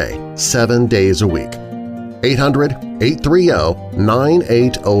 hours a day, 7 days a week.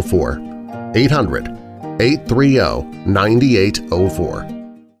 800-830-9804.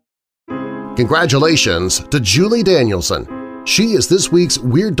 830-9804. Congratulations to Julie Danielson. She is this week's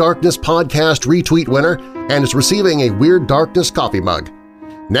Weird Darkness Podcast Retweet winner and is receiving a Weird Darkness coffee mug.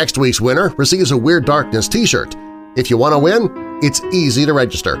 Next week's winner receives a Weird Darkness t-shirt. If you want to win, it's easy to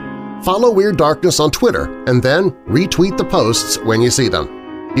register. Follow Weird Darkness on Twitter and then retweet the posts when you see them.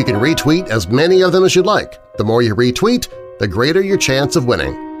 You can retweet as many of them as you'd like. The more you retweet, the greater your chance of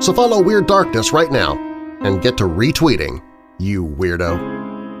winning. So follow Weird Darkness right now and get to retweeting, you weirdo.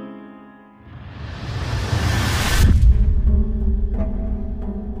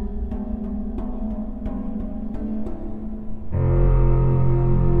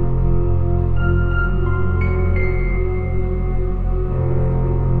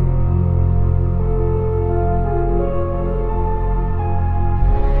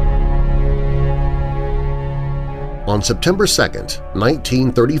 On September 2,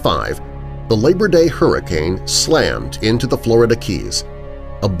 1935, the Labor Day hurricane slammed into the Florida Keys,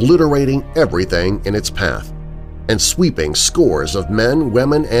 obliterating everything in its path and sweeping scores of men,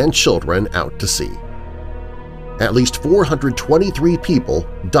 women, and children out to sea. At least 423 people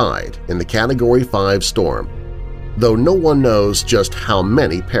died in the Category 5 storm, though no one knows just how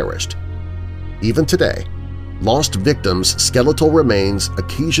many perished. Even today, lost victims' skeletal remains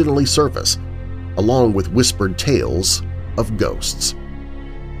occasionally surface, along with whispered tales of ghosts.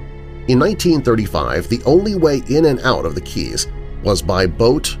 In 1935, the only way in and out of the Keys was by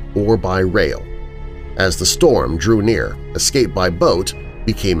boat or by rail. As the storm drew near, escape by boat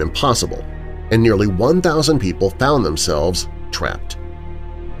became impossible, and nearly 1,000 people found themselves trapped.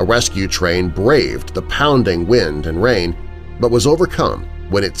 A rescue train braved the pounding wind and rain, but was overcome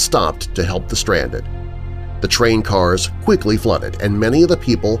when it stopped to help the stranded. The train cars quickly flooded, and many of the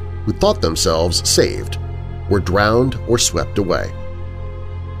people who thought themselves saved were drowned or swept away.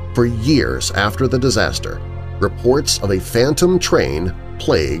 For years after the disaster, reports of a phantom train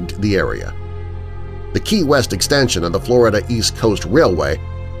plagued the area. The Key West extension of the Florida East Coast Railway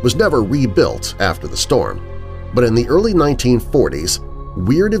was never rebuilt after the storm, but in the early 1940s,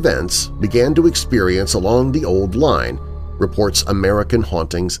 weird events began to experience along the old line, reports American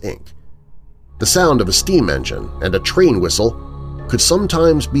Hauntings, Inc. The sound of a steam engine and a train whistle could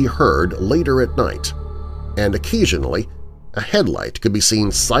sometimes be heard later at night, and occasionally a headlight could be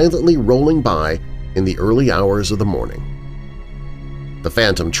seen silently rolling by in the early hours of the morning. The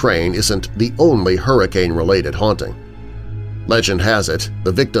phantom train isn't the only hurricane-related haunting. Legend has it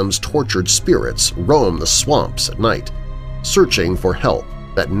the victims' tortured spirits roam the swamps at night, searching for help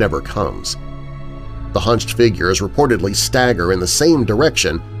that never comes. The hunched figures reportedly stagger in the same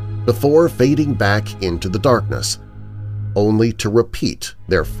direction before fading back into the darkness, only to repeat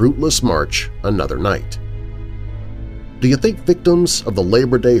their fruitless march another night. Do you think victims of the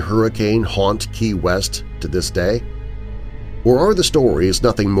Labor Day hurricane haunt Key West to this day? Or are the stories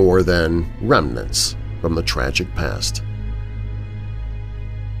nothing more than remnants from the tragic past?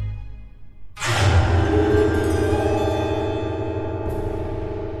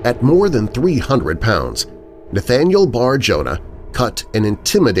 At more than 300 pounds, Nathaniel Bar Jonah cut an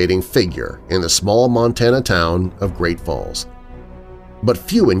intimidating figure in the small Montana town of Great Falls. But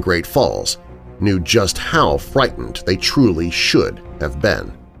few in Great Falls knew just how frightened they truly should have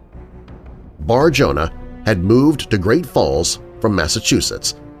been. Bar Jonah had moved to Great Falls from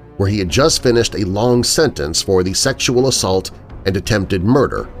Massachusetts, where he had just finished a long sentence for the sexual assault and attempted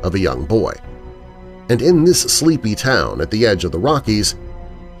murder of a young boy. And in this sleepy town at the edge of the Rockies,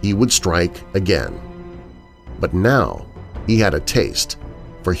 he would strike again. But now he had a taste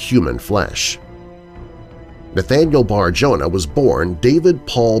for human flesh. Nathaniel Bar Jonah was born David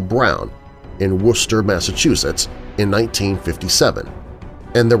Paul Brown in Worcester, Massachusetts in 1957,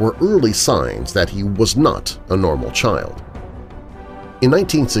 and there were early signs that he was not a normal child. In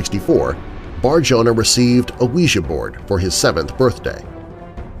 1964, Bar Jonah received a Ouija board for his 7th birthday.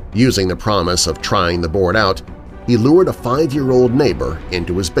 Using the promise of trying the board out, he lured a 5-year-old neighbor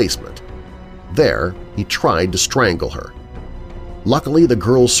into his basement. There, he tried to strangle her. Luckily, the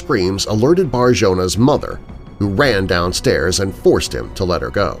girl's screams alerted Bar Jonah's mother, who ran downstairs and forced him to let her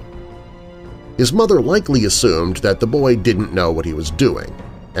go. His mother likely assumed that the boy didn't know what he was doing,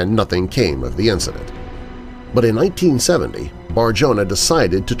 and nothing came of the incident. But in 1970, Bar Jonah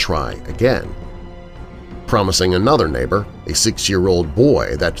decided to try again. Promising another neighbor, a 6-year-old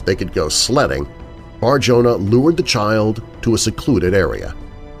boy, that they could go sledding, Bar Jonah lured the child to a secluded area.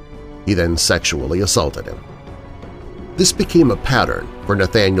 He then sexually assaulted him. This became a pattern for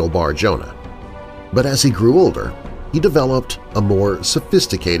Nathaniel Bar Jonah, but as he grew older, he developed a more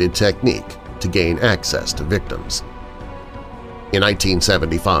sophisticated technique to gain access to victims. In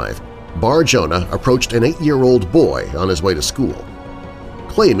 1975, Bar Jonah approached an 8-year-old boy on his way to school.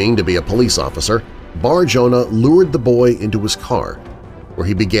 Claiming to be a police officer, Bar Jonah lured the boy into his car, where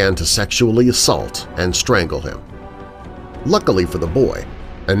he began to sexually assault and strangle him. Luckily for the boy,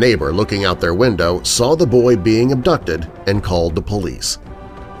 a neighbor looking out their window saw the boy being abducted and called the police.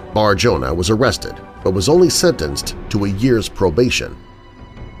 Bar Jonah was arrested but was only sentenced to a year's probation.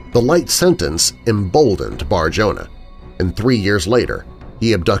 The light sentence emboldened Bar Jonah, and 3 years later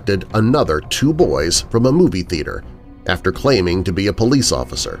he abducted another 2 boys from a movie theater after claiming to be a police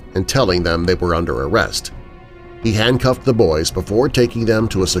officer and telling them they were under arrest. He handcuffed the boys before taking them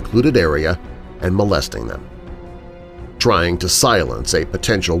to a secluded area and molesting them. Trying to silence a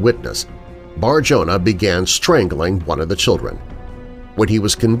potential witness, Bar Jonah began strangling one of the children. When he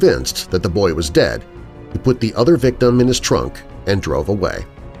was convinced that the boy was dead, he put the other victim in his trunk and drove away.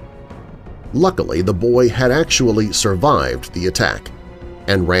 Luckily, the boy had actually survived the attack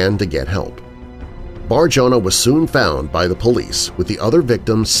and ran to get help. Bar Jonah was soon found by the police with the other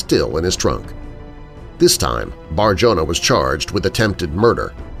victims still in his trunk. This time, Bar Jonah was charged with attempted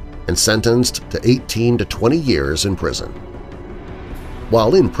murder and sentenced to 18 to 20 years in prison.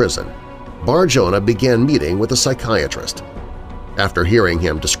 While in prison, Bar Jonah began meeting with a psychiatrist. After hearing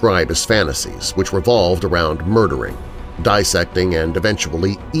him describe his fantasies, which revolved around murdering, dissecting, and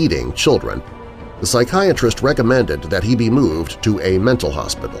eventually eating children, the psychiatrist recommended that he be moved to a mental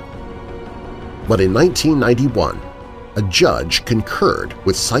hospital. But in 1991, a judge concurred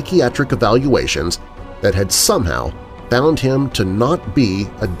with psychiatric evaluations that had somehow found him to not be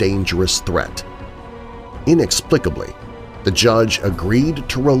a dangerous threat. Inexplicably, the judge agreed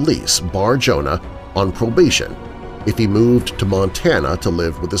to release Bar Jonah on probation if he moved to Montana to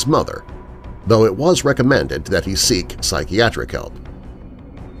live with his mother, though it was recommended that he seek psychiatric help.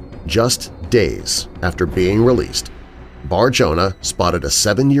 Just days after being released, Bar Jonah spotted a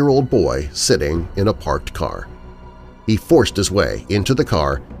 7-year-old boy sitting in a parked car. He forced his way into the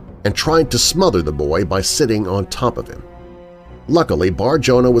car and tried to smother the boy by sitting on top of him. Luckily, Bar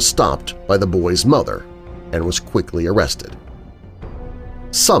Jonah was stopped by the boy's mother and was quickly arrested.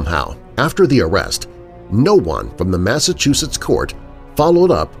 Somehow, after the arrest, no one from the Massachusetts court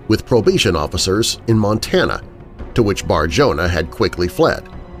followed up with probation officers in Montana, to which Bar Jonah had quickly fled.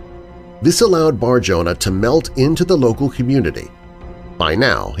 This allowed Bar Jonah to melt into the local community. By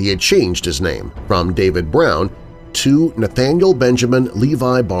now, he had changed his name from David Brown to Nathaniel Benjamin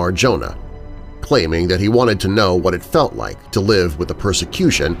Levi Bar Jonah, claiming that he wanted to know what it felt like to live with the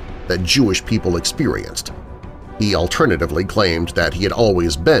persecution that Jewish people experienced. He alternatively claimed that he had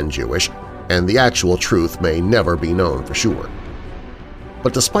always been Jewish, and the actual truth may never be known for sure.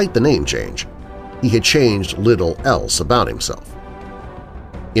 But despite the name change, he had changed little else about himself.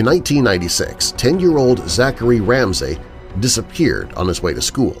 In 1996, 10-year-old Zachary Ramsey disappeared on his way to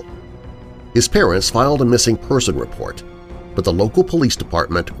school. His parents filed a missing person report, but the local police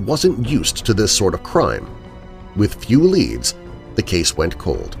department wasn't used to this sort of crime. With few leads, the case went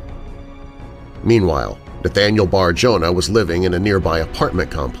cold. Meanwhile, Nathaniel Bar Jonah was living in a nearby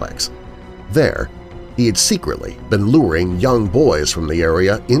apartment complex. There, he had secretly been luring young boys from the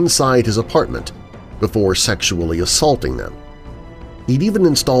area inside his apartment before sexually assaulting them. He'd even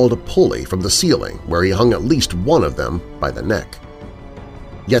installed a pulley from the ceiling where he hung at least one of them by the neck.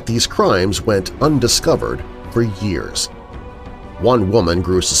 Yet these crimes went undiscovered for years. One woman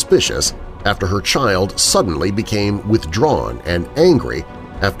grew suspicious after her child suddenly became withdrawn and angry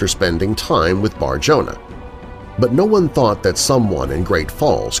after spending time with Bar Jonah. But no one thought that someone in Great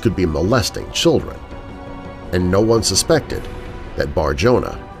Falls could be molesting children. And no one suspected that Bar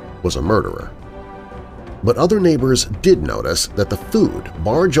Jonah was a murderer. But other neighbors did notice that the food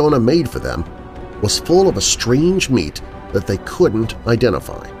Bar Jonah made for them was full of a strange meat that they couldn't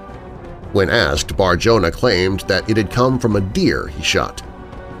identify. When asked, Bar Jonah claimed that it had come from a deer he shot,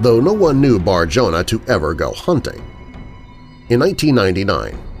 though no one knew Bar Jonah to ever go hunting. In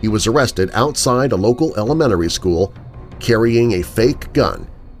 1999, he was arrested outside a local elementary school carrying a fake gun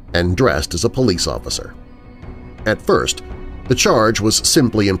and dressed as a police officer. At first, the charge was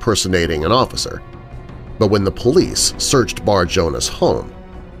simply impersonating an officer, but when the police searched Bar Jonah's home,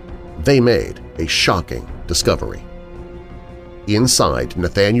 they made a shocking discovery. Inside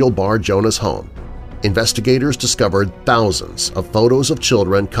Nathaniel Bar Jonah's home, investigators discovered thousands of photos of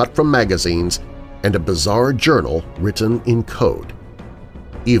children cut from magazines and a bizarre journal written in code.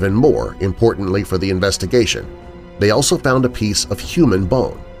 Even more importantly for the investigation, they also found a piece of human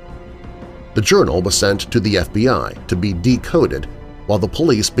bone. The journal was sent to the FBI to be decoded while the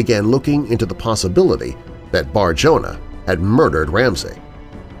police began looking into the possibility that Bar Jonah had murdered Ramsey.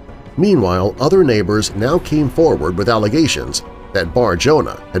 Meanwhile, other neighbors now came forward with allegations that Bar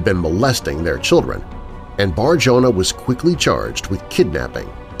Jonah had been molesting their children, and Bar Jonah was quickly charged with kidnapping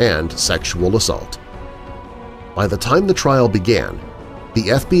and sexual assault. By the time the trial began, the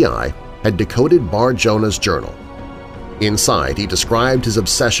FBI had decoded Bar Jonah's journal. Inside, he described his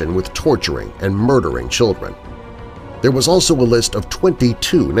obsession with torturing and murdering children. There was also a list of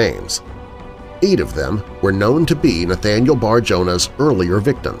 22 names. 8 of them were known to be Nathaniel Bar Jonah's earlier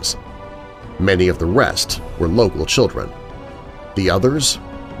victims. Many of the rest were local children. The others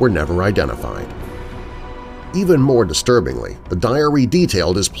were never identified. Even more disturbingly, the diary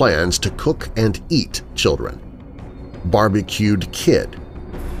detailed his plans to cook and eat children. Barbecued kid,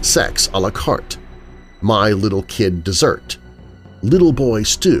 sex a la carte, my little kid dessert, little boy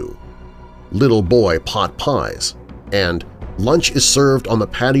stew, little boy pot pies, and lunch is served on the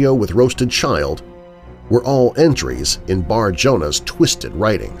patio with roasted child were all entries in Bar Jonah's twisted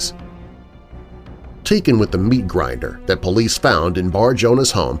writings. Taken with the meat grinder that police found in Bar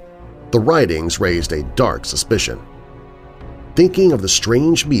Jonah's home, the writings raised a dark suspicion. Thinking of the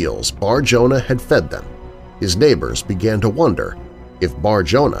strange meals Bar Jonah had fed them, his neighbors began to wonder if Bar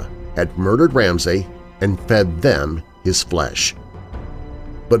Jonah had murdered Ramsey and fed them his flesh.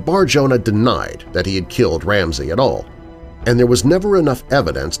 But Bar Jonah denied that he had killed Ramsey at all, and there was never enough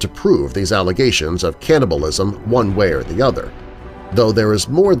evidence to prove these allegations of cannibalism one way or the other, though there is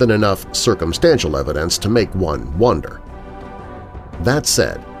more than enough circumstantial evidence to make one wonder. That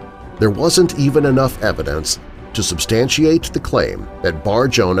said, there wasn't even enough evidence to substantiate the claim that Bar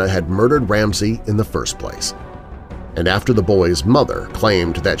Jonah had murdered Ramsey in the first place. And after the boy's mother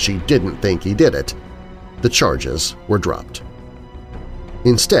claimed that she didn't think he did it, the charges were dropped.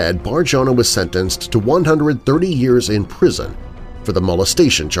 Instead, Bar Jonah was sentenced to 130 years in prison for the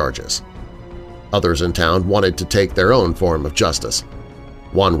molestation charges. Others in town wanted to take their own form of justice.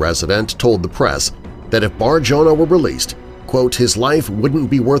 One resident told the press that if Bar Jonah were released, quote, his life wouldn't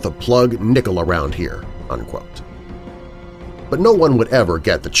be worth a plug nickel around here, unquote. But no one would ever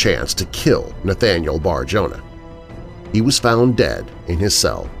get the chance to kill Nathaniel Bar Jonah. He was found dead in his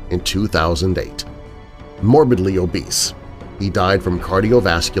cell in 2008. Morbidly obese, he died from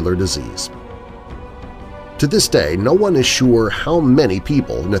cardiovascular disease. To this day, no one is sure how many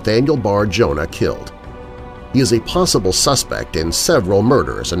people Nathaniel Bar Jonah killed. He is a possible suspect in several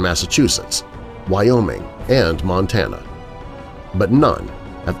murders in Massachusetts, Wyoming, and Montana, but none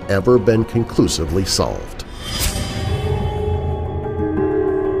have ever been conclusively solved.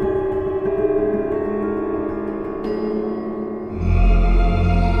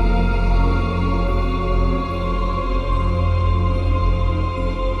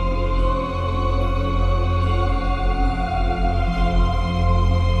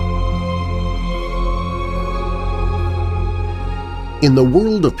 In the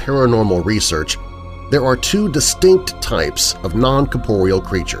world of paranormal research, there are two distinct types of non-corporeal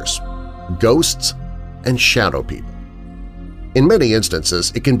creatures – ghosts and shadow people. In many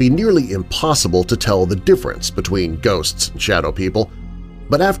instances, it can be nearly impossible to tell the difference between ghosts and shadow people,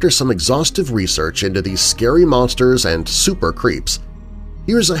 but after some exhaustive research into these scary monsters and super creeps,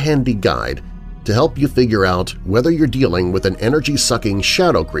 here's a handy guide to help you figure out whether you're dealing with an energy-sucking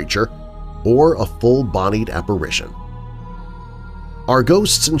shadow creature or a full-bodied apparition. Are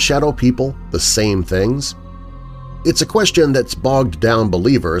ghosts and shadow people the same things? It's a question that's bogged down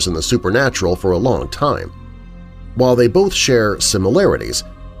believers in the supernatural for a long time. While they both share similarities,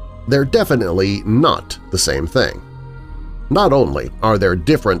 they're definitely not the same thing. Not only are there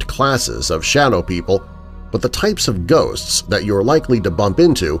different classes of shadow people, but the types of ghosts that you're likely to bump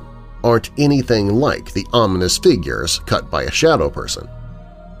into aren't anything like the ominous figures cut by a shadow person.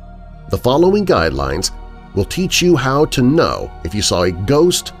 The following guidelines will teach you how to know if you saw a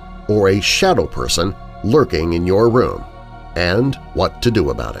ghost or a shadow person lurking in your room and what to do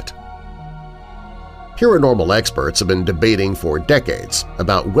about it. Paranormal experts have been debating for decades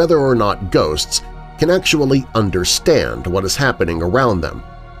about whether or not ghosts can actually understand what is happening around them,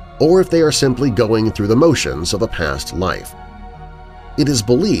 or if they are simply going through the motions of a past life. It is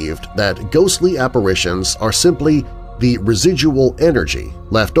believed that ghostly apparitions are simply the residual energy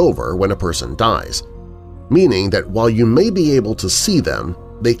left over when a person dies, meaning that while you may be able to see them,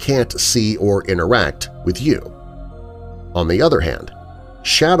 they can't see or interact with you. On the other hand,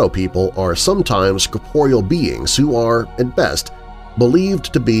 shadow people are sometimes corporeal beings who are, at best,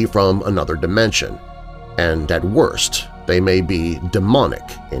 believed to be from another dimension, and at worst, they may be demonic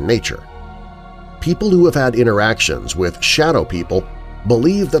in nature. People who have had interactions with shadow people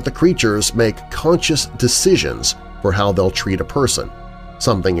believe that the creatures make conscious decisions for how they'll treat a person,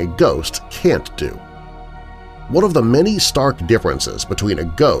 something a ghost can't do. One of the many stark differences between a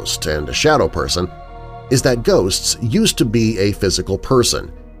ghost and a shadow person is that ghosts used to be a physical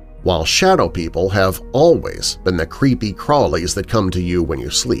person, while shadow people have always been the creepy crawlies that come to you when you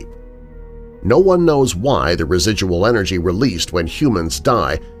sleep. No one knows why the residual energy released when humans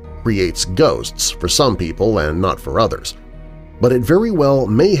die creates ghosts for some people and not for others, but it very well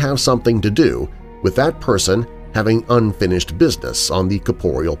may have something to do with that person having unfinished business on the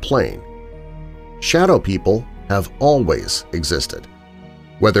corporeal plane. Shadow people have always existed.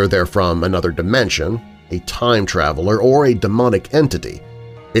 Whether they're from another dimension, a time traveler, or a demonic entity,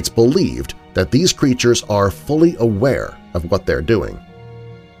 it's believed that these creatures are fully aware of what they're doing.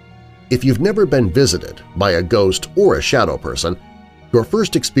 If you've never been visited by a ghost or a shadow person, your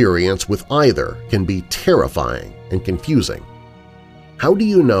first experience with either can be terrifying and confusing. How do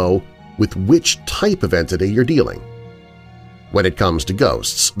you know with which type of entity you're dealing? When it comes to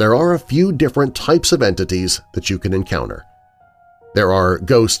ghosts, there are a few different types of entities that you can encounter. There are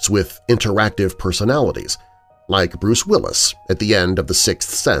ghosts with interactive personalities, like Bruce Willis at the end of The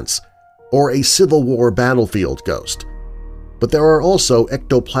Sixth Sense, or a Civil War battlefield ghost. But there are also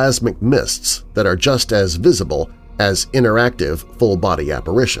ectoplasmic mists that are just as visible as interactive full-body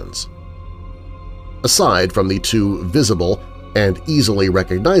apparitions. Aside from the two visible and easily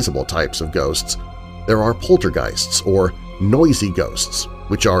recognizable types of ghosts, there are poltergeists or noisy ghosts,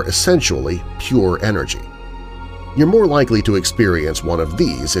 which are essentially pure energy. You're more likely to experience one of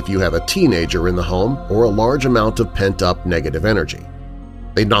these if you have a teenager in the home or a large amount of pent-up negative energy.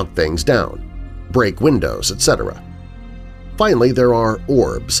 They knock things down, break windows, etc. Finally, there are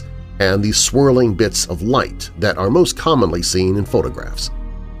orbs and the swirling bits of light that are most commonly seen in photographs.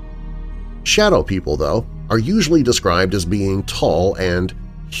 Shadow people, though, are usually described as being tall and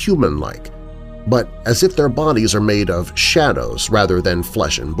human-like, but as if their bodies are made of shadows rather than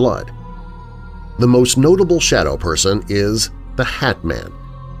flesh and blood. The most notable shadow person is the Hat Man,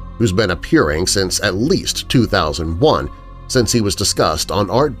 who's been appearing since at least 2001, since he was discussed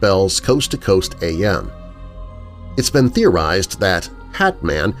on Art Bell's Coast to Coast AM. It's been theorized that Hat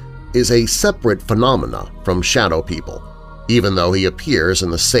Man is a separate phenomena from shadow people, even though he appears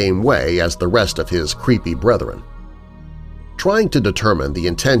in the same way as the rest of his creepy brethren. Trying to determine the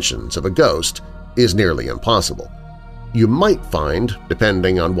intentions of a ghost is nearly impossible. You might find,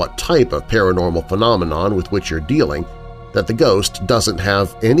 depending on what type of paranormal phenomenon with which you're dealing, that the ghost doesn't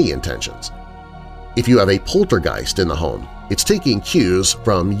have any intentions. If you have a poltergeist in the home, it's taking cues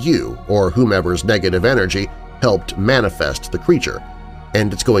from you or whomever's negative energy helped manifest the creature,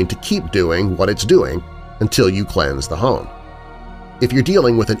 and it's going to keep doing what it's doing until you cleanse the home. If you're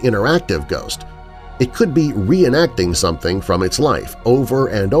dealing with an interactive ghost, it could be reenacting something from its life over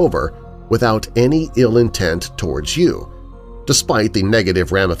and over without any ill intent towards you, despite the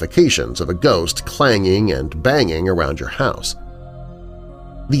negative ramifications of a ghost clanging and banging around your house.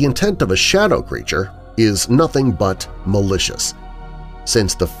 The intent of a shadow creature is nothing but malicious.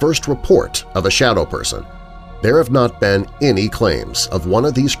 Since the first report of a shadow person, there have not been any claims of one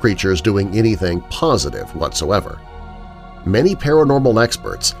of these creatures doing anything positive whatsoever. Many paranormal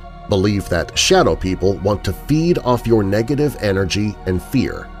experts believe that shadow people want to feed off your negative energy and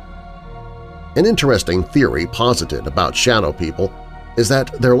fear. An interesting theory posited about shadow people is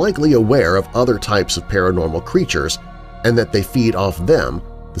that they're likely aware of other types of paranormal creatures and that they feed off them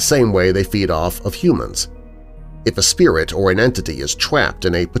the same way they feed off of humans. If a spirit or an entity is trapped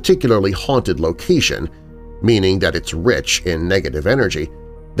in a particularly haunted location, meaning that it's rich in negative energy,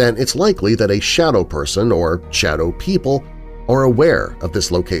 then it's likely that a shadow person or shadow people are aware of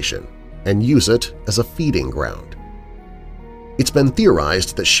this location and use it as a feeding ground. It's been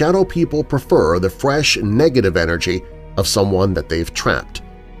theorized that shadow people prefer the fresh negative energy of someone that they've trapped,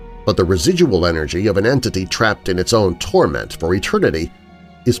 but the residual energy of an entity trapped in its own torment for eternity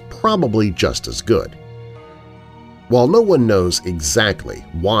is probably just as good. While no one knows exactly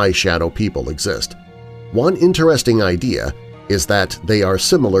why shadow people exist, one interesting idea is that they are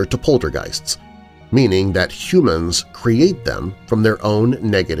similar to poltergeists, meaning that humans create them from their own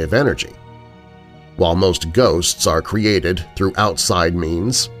negative energy. While most ghosts are created through outside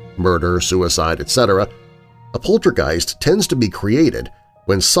means, murder, suicide, etc., a poltergeist tends to be created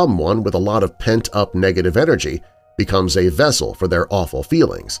when someone with a lot of pent-up negative energy becomes a vessel for their awful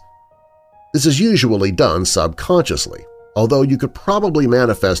feelings. This is usually done subconsciously, although you could probably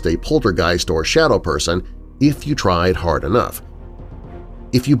manifest a poltergeist or shadow person if you tried hard enough.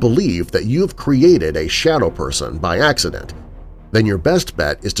 If you believe that you've created a shadow person by accident, then your best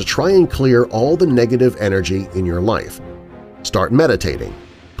bet is to try and clear all the negative energy in your life. Start meditating,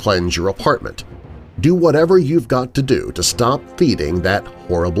 cleanse your apartment, do whatever you've got to do to stop feeding that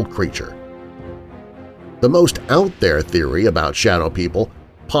horrible creature. The most out-there theory about shadow people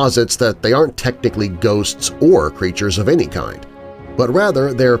posits that they aren't technically ghosts or creatures of any kind, but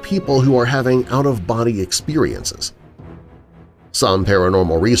rather they're people who are having out-of-body experiences. Some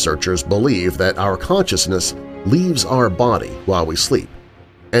paranormal researchers believe that our consciousness leaves our body while we sleep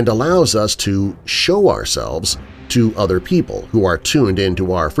and allows us to show ourselves to other people who are tuned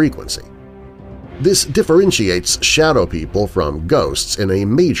into our frequency. This differentiates shadow people from ghosts in a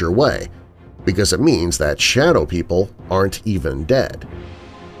major way because it means that shadow people aren't even dead.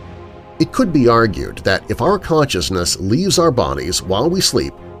 It could be argued that if our consciousness leaves our bodies while we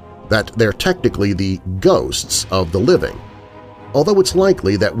sleep, that they're technically the ghosts of the living, although it's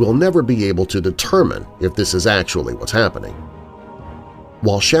likely that we'll never be able to determine if this is actually what's happening.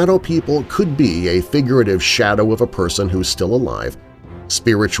 While shadow people could be a figurative shadow of a person who's still alive,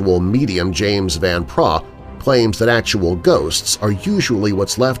 spiritual medium James Van Praagh claims that actual ghosts are usually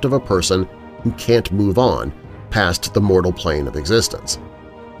what's left of a person who can't move on past the mortal plane of existence.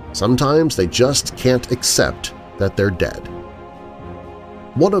 Sometimes they just can't accept that they're dead.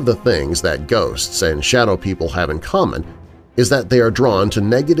 One of the things that ghosts and shadow people have in common is that they are drawn to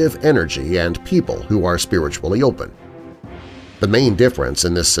negative energy and people who are spiritually open. The main difference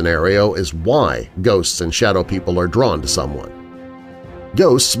in this scenario is why ghosts and shadow people are drawn to someone.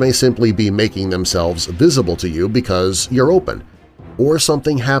 Ghosts may simply be making themselves visible to you because you're open, or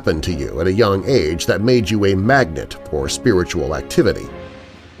something happened to you at a young age that made you a magnet for spiritual activity.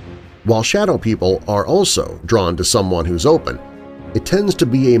 While shadow people are also drawn to someone who's open, it tends to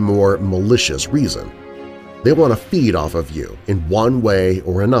be a more malicious reason. They want to feed off of you in one way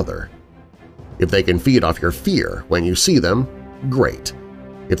or another. If they can feed off your fear when you see them, great.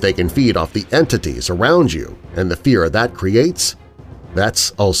 If they can feed off the entities around you and the fear that creates,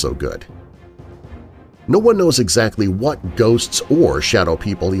 that's also good. No one knows exactly what ghosts or shadow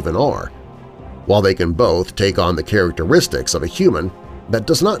people even are. While they can both take on the characteristics of a human, that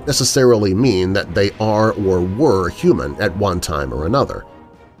does not necessarily mean that they are or were human at one time or another.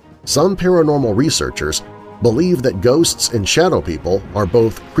 Some paranormal researchers believe that ghosts and shadow people are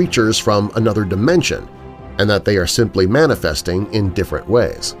both creatures from another dimension and that they are simply manifesting in different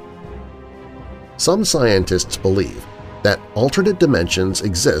ways. Some scientists believe that alternate dimensions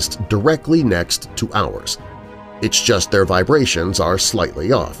exist directly next to ours. It's just their vibrations are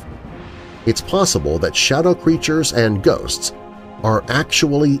slightly off. It's possible that shadow creatures and ghosts are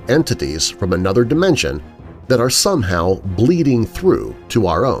actually entities from another dimension that are somehow bleeding through to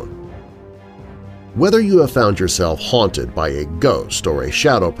our own. Whether you have found yourself haunted by a ghost or a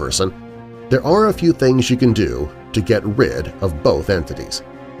shadow person, there are a few things you can do to get rid of both entities.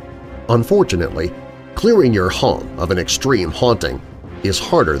 Unfortunately, clearing your home of an extreme haunting is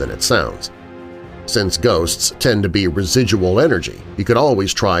harder than it sounds. Since ghosts tend to be residual energy, you could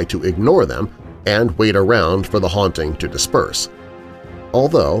always try to ignore them and wait around for the haunting to disperse.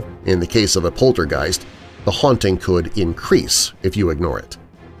 Although, in the case of a poltergeist, the haunting could increase if you ignore it.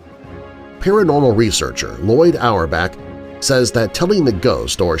 Paranormal researcher Lloyd Auerbach says that telling the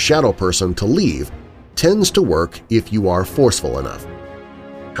ghost or shadow person to leave tends to work if you are forceful enough.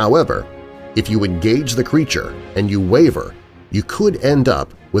 However, if you engage the creature and you waver, you could end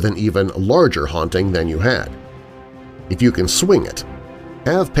up with an even larger haunting than you had. If you can swing it,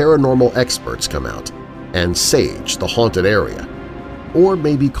 have paranormal experts come out and sage the haunted area, or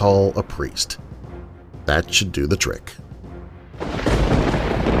maybe call a priest. That should do the trick.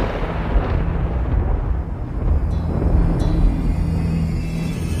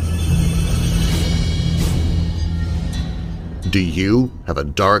 Do you have a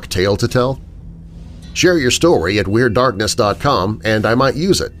dark tale to tell? Share your story at WeirdDarkness.com and I might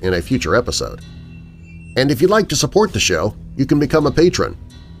use it in a future episode. And if you'd like to support the show, you can become a patron.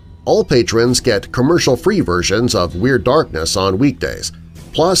 All patrons get commercial-free versions of Weird Darkness on weekdays,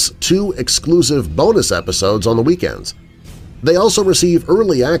 plus 2 exclusive bonus episodes on the weekends. They also receive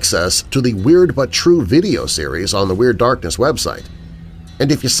early access to the Weird But True video series on the Weird Darkness website.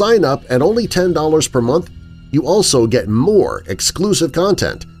 And if you sign up at only $10 per month, you also get more exclusive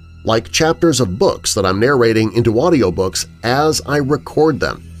content, like chapters of books that I'm narrating into audiobooks as I record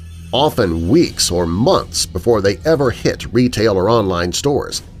them, often weeks or months before they ever hit retail or online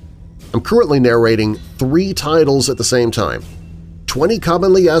stores. I'm currently narrating 3 titles at the same time: 20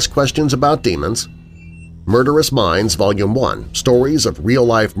 Commonly Asked Questions About Demons, Murderous Minds Volume 1 – Stories of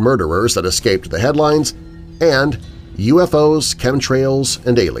Real-Life Murderers That Escaped the Headlines, and UFOs, Chemtrails,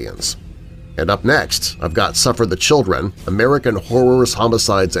 and Aliens. And up next, I've got Suffer the Children – American Horrors,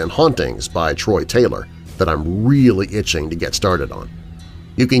 Homicides, and Hauntings by Troy Taylor that I'm really itching to get started on.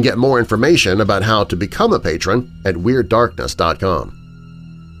 You can get more information about how to become a patron at WeirdDarkness.com.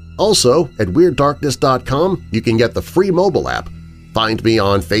 Also, at WeirdDarkness.com you can get the free mobile app, find me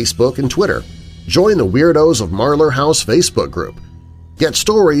on Facebook and Twitter, join the Weirdos of Marlar House Facebook group, get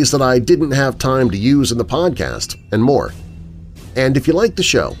stories that I didn't have time to use in the podcast, and more. And if you like the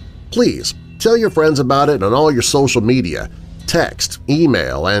show, please tell your friends about it on all your social media, text,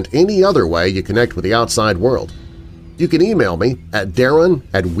 email, and any other way you connect with the outside world. You can email me at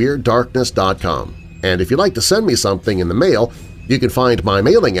darren@weirddarkness.com, and if you'd like to send me something in the mail, you can find my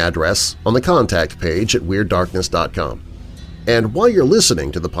mailing address on the contact page at weirddarkness.com. And while you're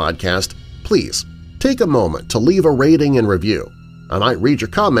listening to the podcast, please take a moment to leave a rating and review. I might read your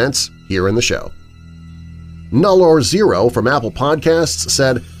comments here in the show. Null or Zero from Apple Podcasts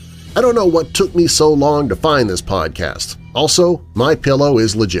said, "I don't know what took me so long to find this podcast. Also, my pillow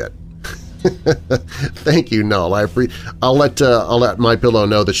is legit." Thank you, Null. I'll let my pillow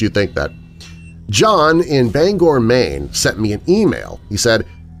know that you think that. John in Bangor, Maine sent me an email. He said,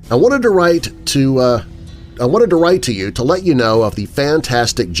 I wanted to write to you to let you know of the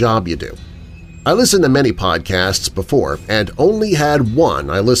fantastic job you do. I listened to many podcasts before and only had one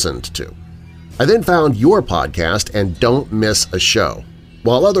I listened to. I then found your podcast and don't miss a show.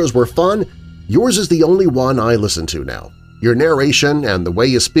 While others were fun, yours is the only one I listen to now. Your narration and the way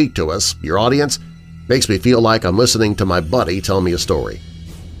you speak to us, your audience, makes me feel like I'm listening to my buddy tell me a story.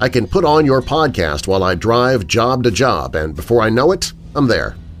 I can put on your podcast while I drive job to job, and before I know it, I'm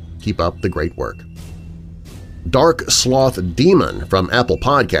there. Keep up the great work. Dark Sloth Demon from Apple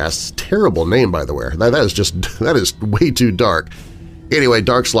Podcasts – terrible name, by the way. That is way too dark. Anyway,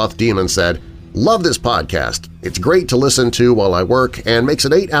 Dark Sloth Demon said, "Love this podcast. It's great to listen to while I work and makes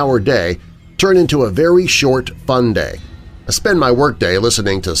an 8-hour day turn into a very short, fun day. I spend my workday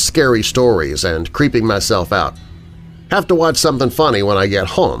listening to scary stories and creeping myself out. Have to watch something funny when I get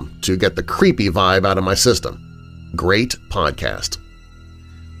home to get the creepy vibe out of my system. Great podcast."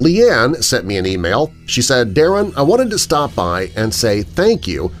 Leanne sent me an email. She said, "Darren, I wanted to stop by and say thank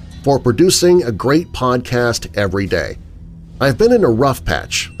you for producing a great podcast every day. I've been in a rough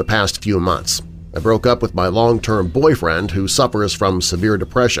patch the past few months. I broke up with my long-term boyfriend who suffers from severe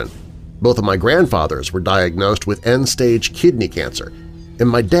depression. Both of my grandfathers were diagnosed with end-stage kidney cancer, and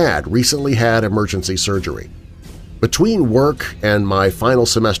my dad recently had emergency surgery. Between work and my final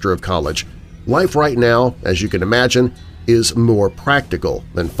semester of college, life right now, as you can imagine, is more practical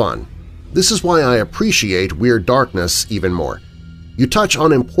than fun. This is why I appreciate Weird Darkness even more. You touch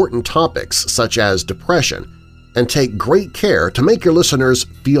on important topics such as depression and take great care to make your listeners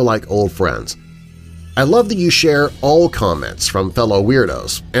feel like old friends. I love that you share all comments from fellow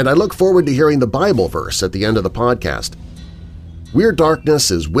weirdos, and I look forward to hearing the Bible verse at the end of the podcast. Weird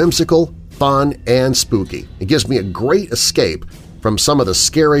Darkness is whimsical, fun, and spooky. It gives me a great escape from some of the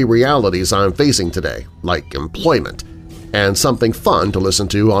scary realities I'm facing today, like employment, and something fun to listen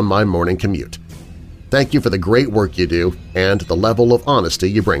to on my morning commute. Thank you for the great work you do and the level of honesty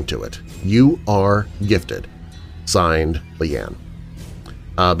you bring to it. You are gifted. Signed, Leanne.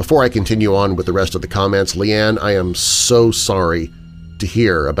 Before I continue on with the rest of the comments, Leanne, I am so sorry to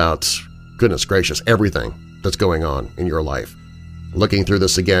hear about, goodness gracious, everything that's going on in your life. Looking through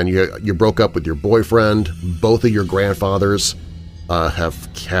this again, you broke up with your boyfriend, both of your grandfathers have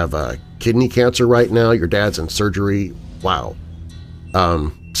kidney cancer right now, your dad's in surgery. Wow.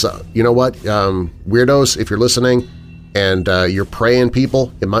 So, you know what, weirdos, if you're listening and you're praying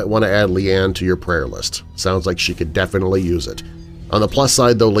people, you might want to add Leanne to your prayer list. Sounds like she could definitely use it. On the plus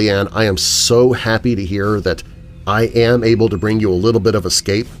side, though, Leanne, I am so happy to hear that I am able to bring you a little bit of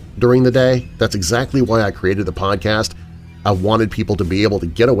escape during the day. That's exactly why I created the podcast. I wanted people to be able to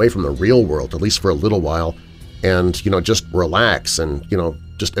get away from the real world, at least for a little while, and, just relax and,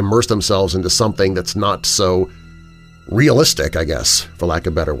 just immerse themselves into something that's not so realistic, I guess, for lack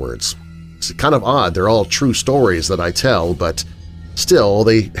of better words. It's kind of odd. They're all true stories that I tell, but still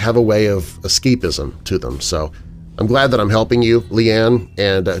they have a way of escapism to them. So I'm glad that I'm helping you, Leanne,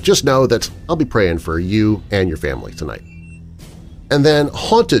 and just know that I'll be praying for you and your family tonight. And then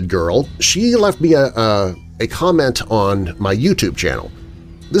Haunted Girl, she left me a comment on my YouTube channel.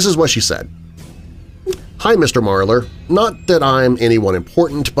 This is what she said. Hi, Mr. Marlar. Not that I'm anyone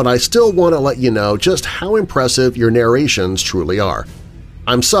important, but I still want to let you know just how impressive your narrations truly are.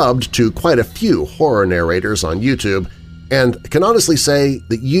 I'm subbed to quite a few horror narrators on YouTube and can honestly say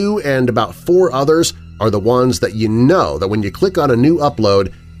that you and about 4 others are the ones that you know that when you click on a new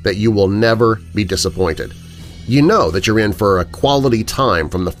upload that you will never be disappointed. You know that you're in for a quality time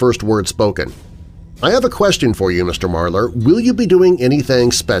from the first word spoken. I have a question for you, Mr. Marlar. Will you be doing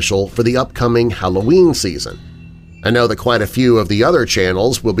anything special for the upcoming Halloween season? I know that quite a few of the other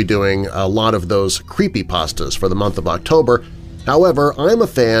channels will be doing a lot of those creepypastas for the month of October. However, I'm a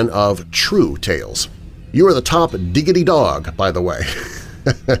fan of true tales. You are the top diggity dog, by the way.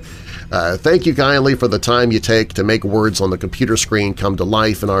 Thank you kindly for the time you take to make words on the computer screen come to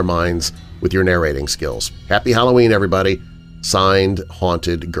life in our minds with your narrating skills. Happy Halloween, everybody. Signed,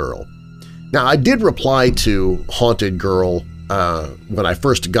 Haunted Girl. Now, I did reply to Haunted Girl when I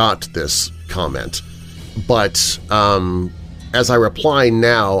first got this comment, but as I reply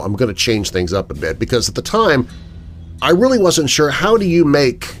now, I'm going to change things up a bit because at the time, I really wasn't sure how do you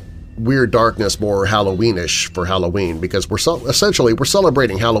make Weird Darkness more Halloweenish for Halloween because we're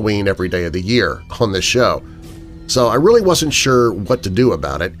celebrating Halloween every day of the year on this show. So I really wasn't sure what to do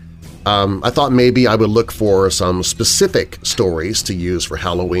about it. I thought maybe I would look for some specific stories to use for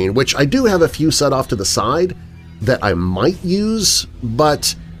Halloween, which I do have a few set off to the side that I might use,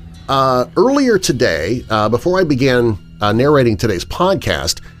 but earlier today, before I began narrating today's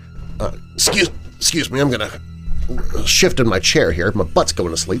podcast, excuse me, I'm going to shift in my chair here. My butt's going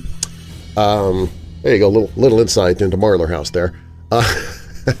to sleep. There you go, little insight into Marlar House there.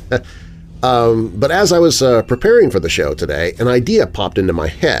 But as I was preparing for the show today, an idea popped into my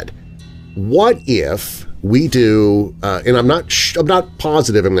head. What if we do, and I'm not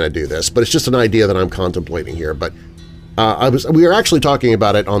positive I'm going to do this, but it's just an idea that I'm contemplating here, but we were actually talking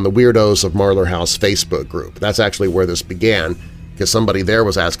about it on the Weirdos of Marlar House Facebook group. That's actually where this began, because somebody there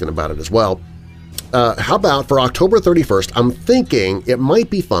was asking about it as well. How about for October 31st, I'm thinking it might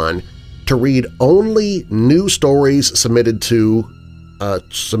be fun to read only new stories submitted to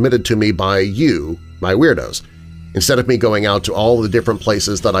me by you, my weirdos. Instead of me going out to all the different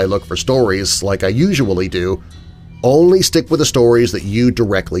places that I look for stories like I usually do, only stick with the stories that you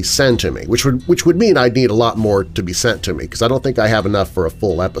directly send to me, which would mean I'd need a lot more to be sent to me because I don't think I have enough for a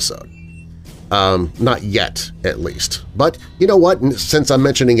full episode. Not yet, at least. But you know what? Since I'm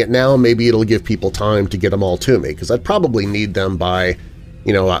mentioning it now, maybe it'll give people time to get them all to me because I'd probably need them by,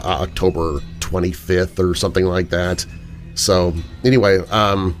 October 25th or something like that. So anyway,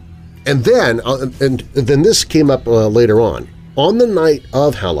 and then this came up later on. On the night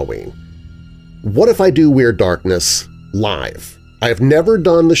of Halloween, what if I do Weird Darkness live? I have never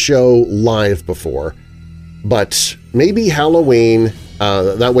done the show live before, but maybe Halloween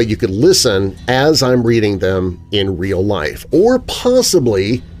That way you could listen as I'm reading them in real life, or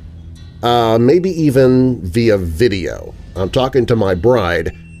possibly maybe even via video. I'm talking to my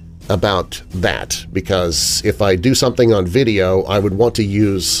bride about that, because if I do something on video, I would want to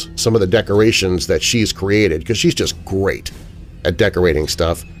use some of the decorations that she's created, because she's just great at decorating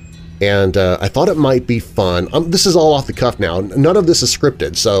stuff. And I thought it might be fun. This is all off the cuff now. None of this is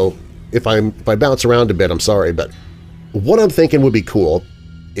scripted, so if I bounce around a bit, I'm sorry. But what I'm thinking would be cool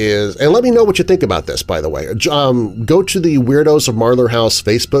is, and let me know what you think about this, by the way. Go to the Weirdos of Marlar House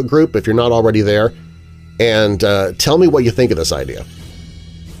Facebook group if you're not already there, and tell me what you think of this idea.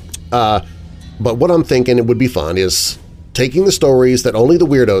 But what I'm thinking it would be fun is taking the stories that only the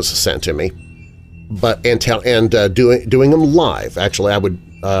weirdos sent to me, doing them live. Actually, I would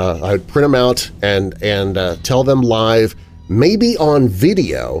print them out and tell them live, maybe on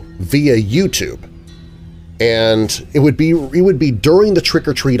video via YouTube. And it would be during the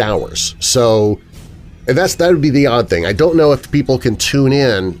trick-or-treat hours. So that would be the odd thing. I don't know if people can tune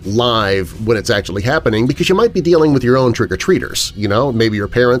in live when it's actually happening, because you might be dealing with your own trick-or-treaters. You know, maybe your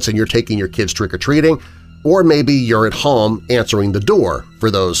parents and you're taking your kids trick-or-treating, or maybe you're at home answering the door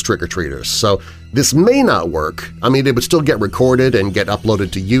for those trick-or-treaters. So this may not work. I mean, it would still get recorded and get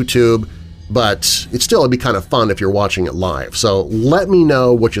uploaded to YouTube, but it'd be kind of fun if you're watching it live. So let me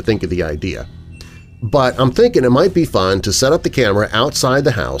know what you think of the idea. But I'm thinking it might be fun to set up the camera outside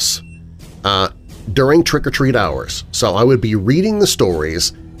the house during trick-or-treat hours. So I would be reading the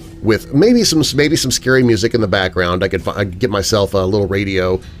stories with maybe some scary music in the background. I could get myself a little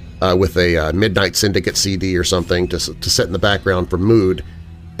radio with a Midnight Syndicate CD or something to set in the background for mood,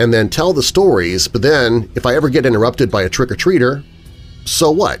 and then tell the stories. But then if I ever get interrupted by a trick-or-treater,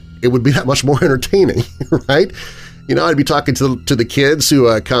 so what? It would be that much more entertaining, right? You know, I'd be talking to the kids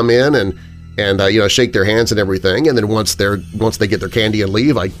who come in and shake their hands and everything, and then once they get their candy and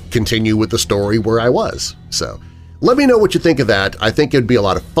leave, I continue with the story where I was. So let me know what you think of that. I think it'd be a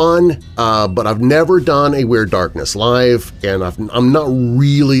lot of fun, but I've never done a Weird Darkness live, and I'm not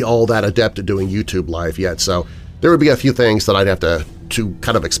really all that adept at doing YouTube live yet, so there would be a few things that I'd have to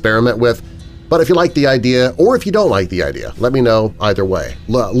kind of experiment with. But if you like the idea, or if you don't like the idea, let me know either way.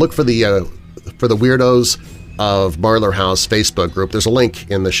 Look for the Weirdos of Marlar House Facebook group. There's a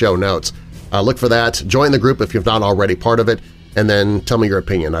link in the show notes. Look for that. Join the group if you're not already part of it, and then tell me your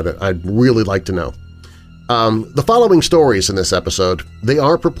opinion. I'd really like to know. The following stories in this episode, they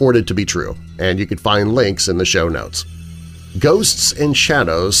are purported to be true, and you can find links in the show notes. Ghosts and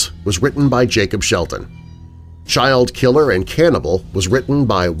Shadows was written by Jacob Shelton. Child Killer and Cannibal was written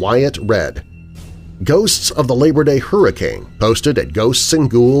by Wyatt Red. Ghosts of the Labor Day Hurricane posted at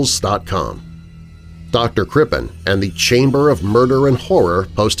ghostsandghouls.com. Dr. Crippen and the Chamber of Murder and Horror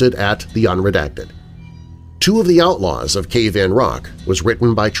posted at The Unredacted. Two of the Outlaws of Cave-In Rock was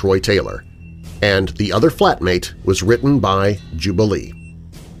written by Troy Taylor, and The Other Flatmate was written by Jubilee.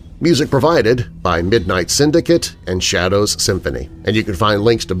 Music provided by Midnight Syndicate and Shadows Symphony, and you can find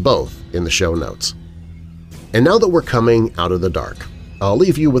links to both in the show notes. And now that we're coming out of the dark, I'll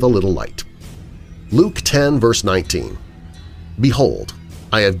leave you with a little light. Luke 10, verse 19. Behold,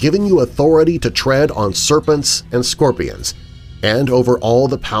 I have given you authority to tread on serpents and scorpions, and over all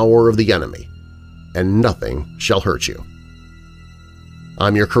the power of the enemy, and nothing shall hurt you.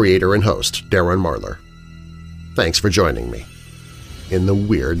 I'm your creator and host, Darren Marlar. Thanks for joining me in the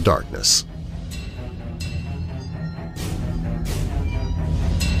Weird Darkness.